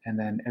 appointments, and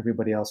then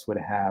everybody else would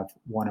have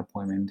 1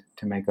 appointment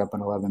to make up an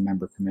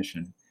 11-member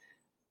commission.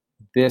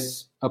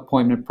 This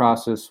appointment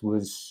process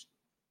was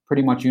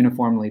pretty much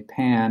uniformly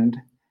panned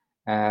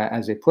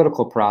as a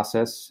political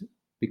process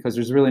because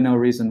there's really no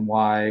reason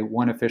why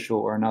one official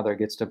or another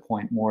gets to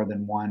appoint more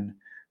than one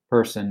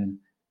person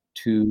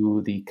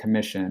to the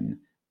commission.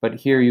 But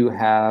here you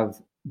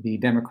have the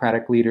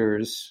Democratic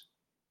leaders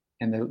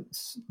in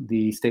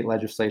the state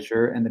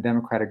legislature and the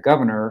Democratic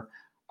governor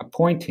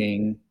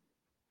appointing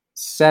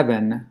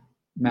 7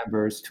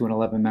 members to an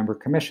 11-member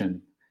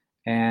commission.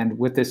 And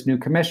with this new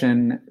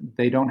commission,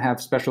 they don't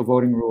have special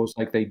voting rules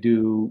like they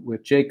do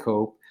with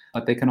JCOPE,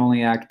 but they can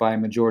only act by a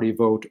majority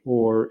vote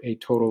or a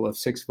total of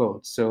 6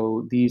 votes.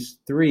 So these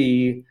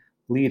 3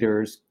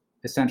 leaders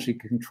essentially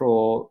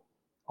control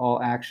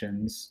all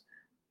actions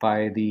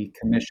by the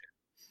commission.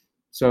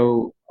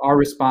 So our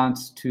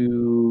response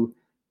to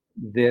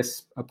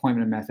this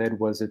appointment method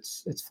was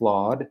it's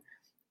flawed,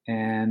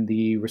 and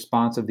the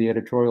response of the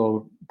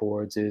editorial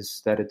boards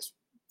is that it's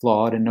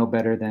flawed and no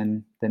better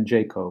than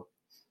JCOPE.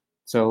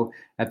 So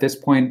at this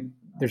point,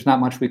 there's not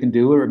much we can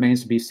do. It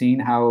remains to be seen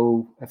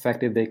how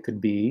effective they could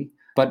be.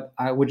 But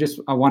I want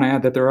to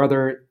add that there are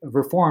other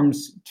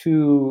reforms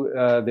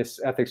to this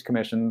ethics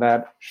commission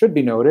that should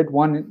be noted.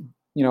 One,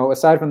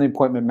 aside from the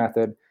appointment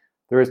method,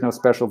 there is no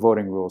special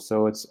voting rule.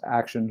 So it's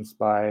actions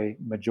by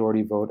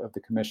majority vote of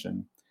the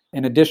commission.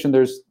 In addition,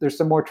 there's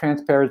some more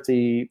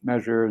transparency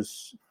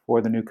measures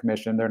for the new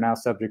commission. They're now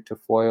subject to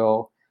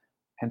FOIL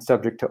and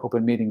subject to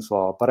open meetings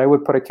law. But I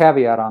would put a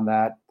caveat on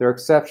that. There are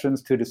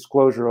exceptions to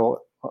disclosure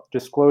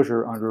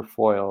under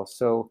FOIL.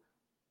 So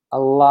a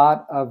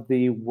lot of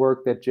the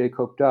work that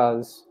JCOPE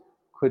does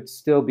could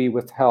still be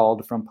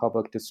withheld from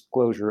public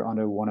disclosure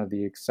under one of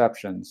the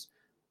exceptions.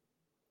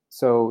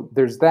 So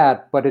there's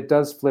that, but it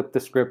does flip the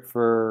script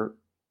for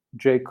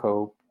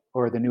JCOPE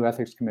or the new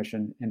Ethics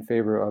Commission in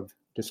favor of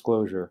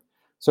disclosure.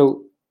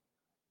 So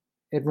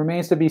it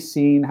remains to be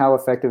seen how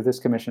effective this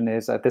commission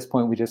is. At this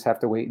point, we just have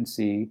to wait and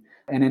see.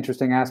 An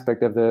interesting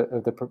aspect of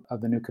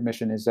the new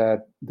commission is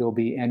that there'll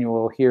be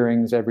annual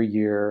hearings every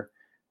year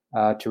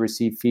to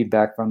receive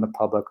feedback from the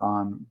public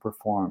on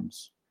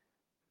reforms.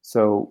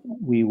 So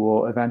we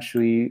will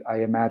eventually,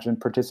 I imagine,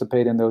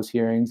 participate in those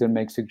hearings and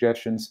make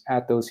suggestions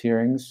at those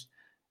hearings.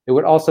 It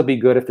would also be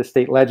good if the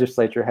state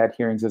legislature had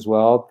hearings as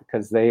well,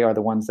 because they are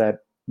the ones that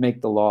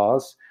make the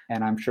laws.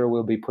 And I'm sure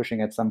we'll be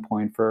pushing at some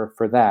point for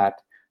that.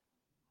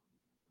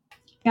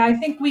 Yeah, I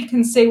think we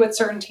can say with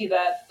certainty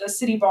that the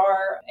City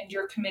Bar and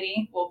your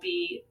committee will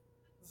be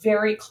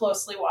very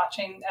closely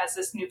watching as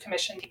this new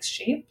commission takes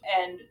shape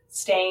and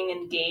staying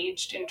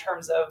engaged in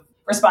terms of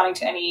responding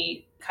to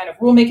any kind of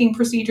rulemaking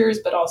procedures,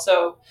 but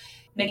also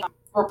making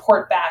a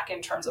report back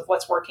in terms of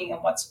what's working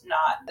and what's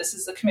not. This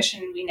is the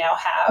commission we now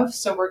have,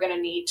 so we're going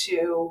to need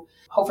to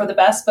hope for the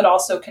best, but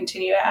also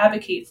continue to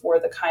advocate for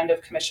the kind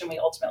of commission we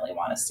ultimately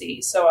want to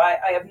see. So I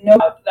have no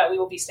doubt that we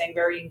will be staying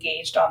very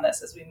engaged on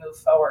this as we move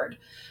forward.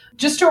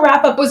 Just to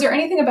wrap up, was there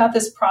anything about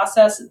this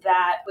process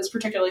that was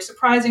particularly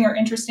surprising or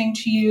interesting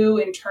to you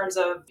in terms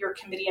of your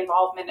committee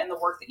involvement and the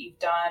work that you've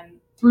done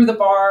through the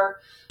bar,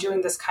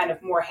 doing this kind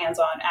of more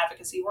hands-on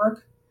advocacy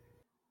work?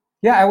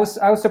 Yeah, I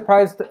was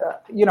surprised.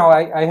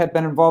 I had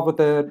been involved with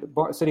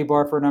the City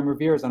Bar for a number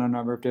of years on a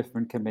number of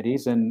different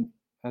committees, and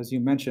as you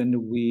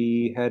mentioned,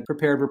 we had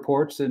prepared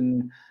reports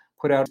and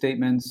put out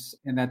statements,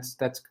 and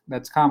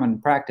that's common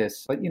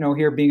practice. But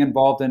here, being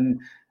involved in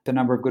the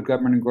number of good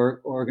government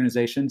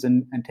organizations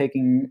and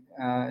taking,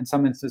 in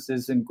some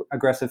instances,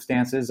 aggressive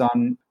stances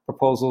on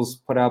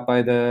proposals put out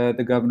by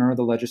the governor or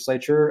the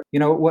legislature. It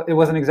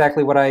wasn't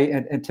exactly what I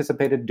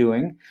anticipated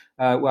doing,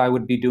 what I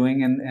would be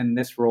doing in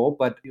this role,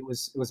 but it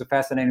was a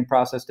fascinating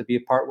process to be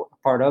a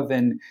part of.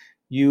 And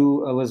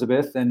You,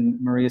 Elizabeth, and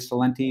Maria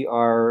Salenti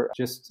are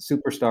just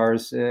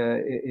superstars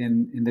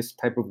in this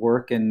type of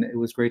work, and it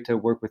was great to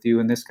work with you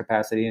in this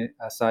capacity,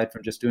 aside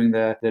from just doing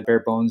the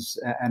bare bones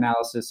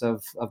analysis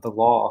of the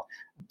law.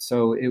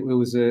 So it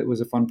was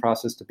a fun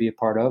process to be a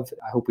part of.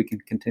 I hope we can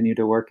continue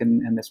to work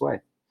in this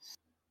way.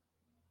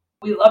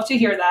 We love to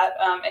hear that.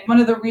 And one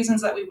of the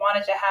reasons that we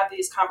wanted to have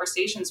these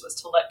conversations was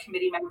to let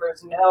committee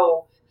members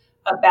know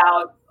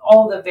about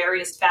all the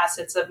various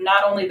facets of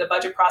not only the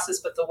budget process,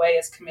 but the way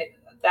as committee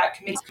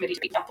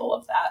example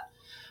of that.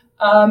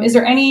 Is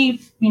there any,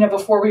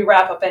 before we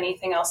wrap up,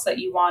 anything else that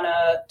you want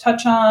to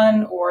touch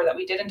on or that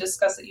we didn't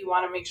discuss that you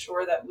want to make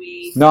sure that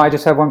we... No, I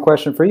just have one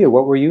question for you.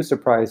 What were you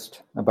surprised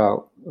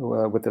about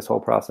with this whole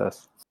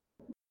process?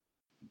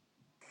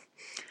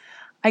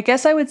 I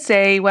guess I would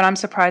say what I'm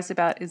surprised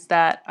about is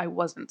that I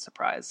wasn't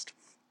surprised.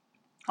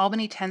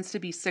 Albany tends to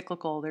be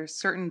cyclical. There's a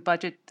certain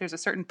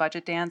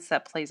budget dance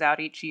that plays out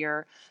each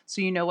year,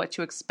 so you know what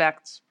to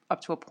expect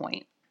up to a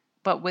point.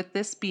 But with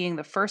this being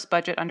the first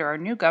budget under our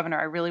new governor,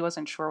 I really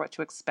wasn't sure what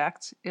to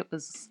expect. It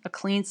was a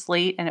clean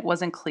slate, and it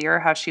wasn't clear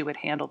how she would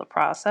handle the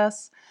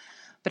process.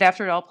 But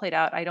after it all played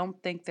out, I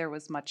don't think there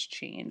was much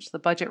change. The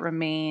budget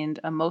remained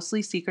a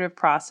mostly secretive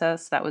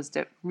process that was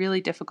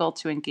really difficult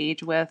to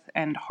engage with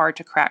and hard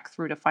to crack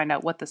through to find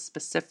out what the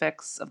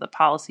specifics of the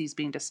policies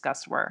being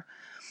discussed were.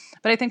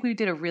 But I think we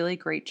did a really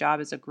great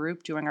job as a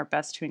group doing our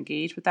best to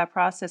engage with that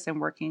process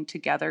and working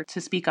together to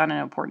speak on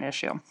an important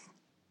issue.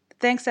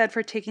 Thanks, Ed,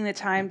 for taking the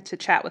time to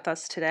chat with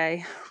us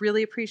today.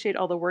 Really appreciate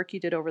all the work you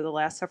did over the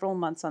last several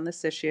months on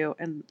this issue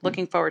and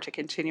looking forward to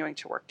continuing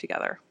to work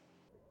together.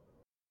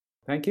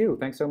 Thank you.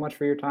 Thanks so much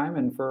for your time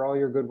and for all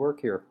your good work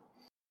here.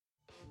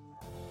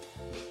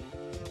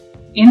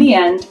 In the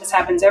end, as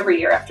happens every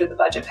year after the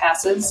budget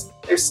passes,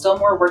 there's still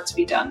more work to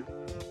be done.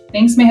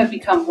 Things may have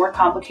become more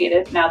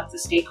complicated now that the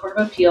State Court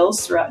of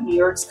Appeals throughout New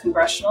York's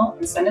congressional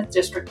and Senate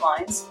district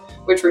lines,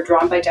 which were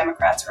drawn by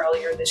Democrats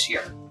earlier this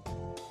year.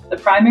 The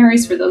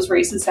primaries for those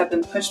races have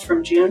been pushed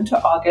from June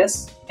to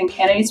August, and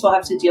candidates will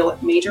have to deal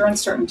with major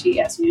uncertainty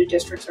as new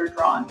districts are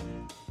drawn.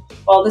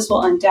 While this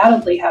will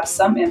undoubtedly have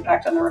some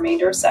impact on the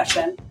remainder of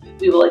session,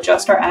 we will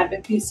adjust our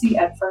advocacy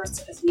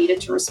efforts as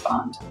needed to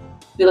respond.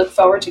 We look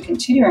forward to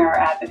continuing our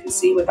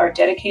advocacy with our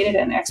dedicated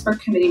and expert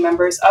committee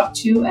members up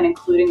to and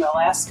including the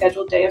last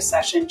scheduled day of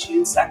session,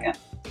 June 2nd.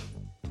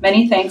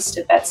 Many thanks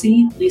to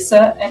Betsy,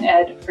 Lisa, and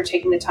Ed for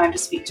taking the time to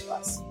speak to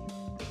us.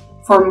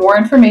 For more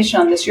information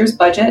on this year's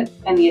budget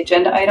and the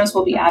agenda items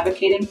we'll be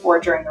advocating for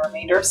during the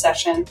remainder of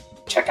session,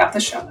 check out the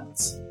show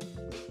notes.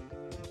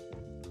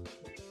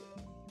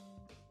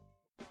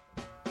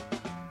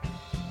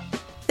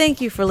 Thank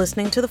you for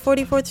listening to the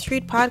 44th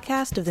Street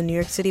podcast of the New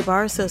York City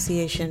Bar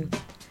Association.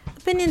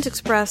 Opinions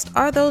expressed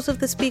are those of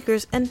the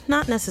speakers and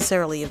not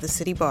necessarily of the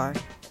City Bar.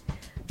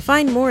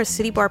 Find more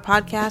City Bar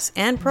podcasts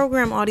and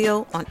program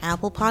audio on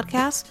Apple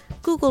Podcasts,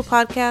 Google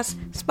Podcasts,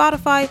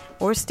 Spotify,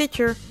 or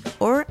Stitcher,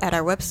 or at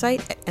our website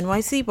at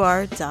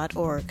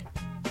nycbar.org.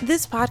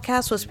 This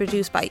podcast was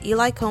produced by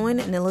Eli Cohen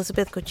and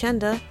Elizabeth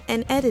Kochenda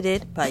and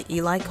edited by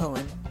Eli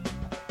Cohen.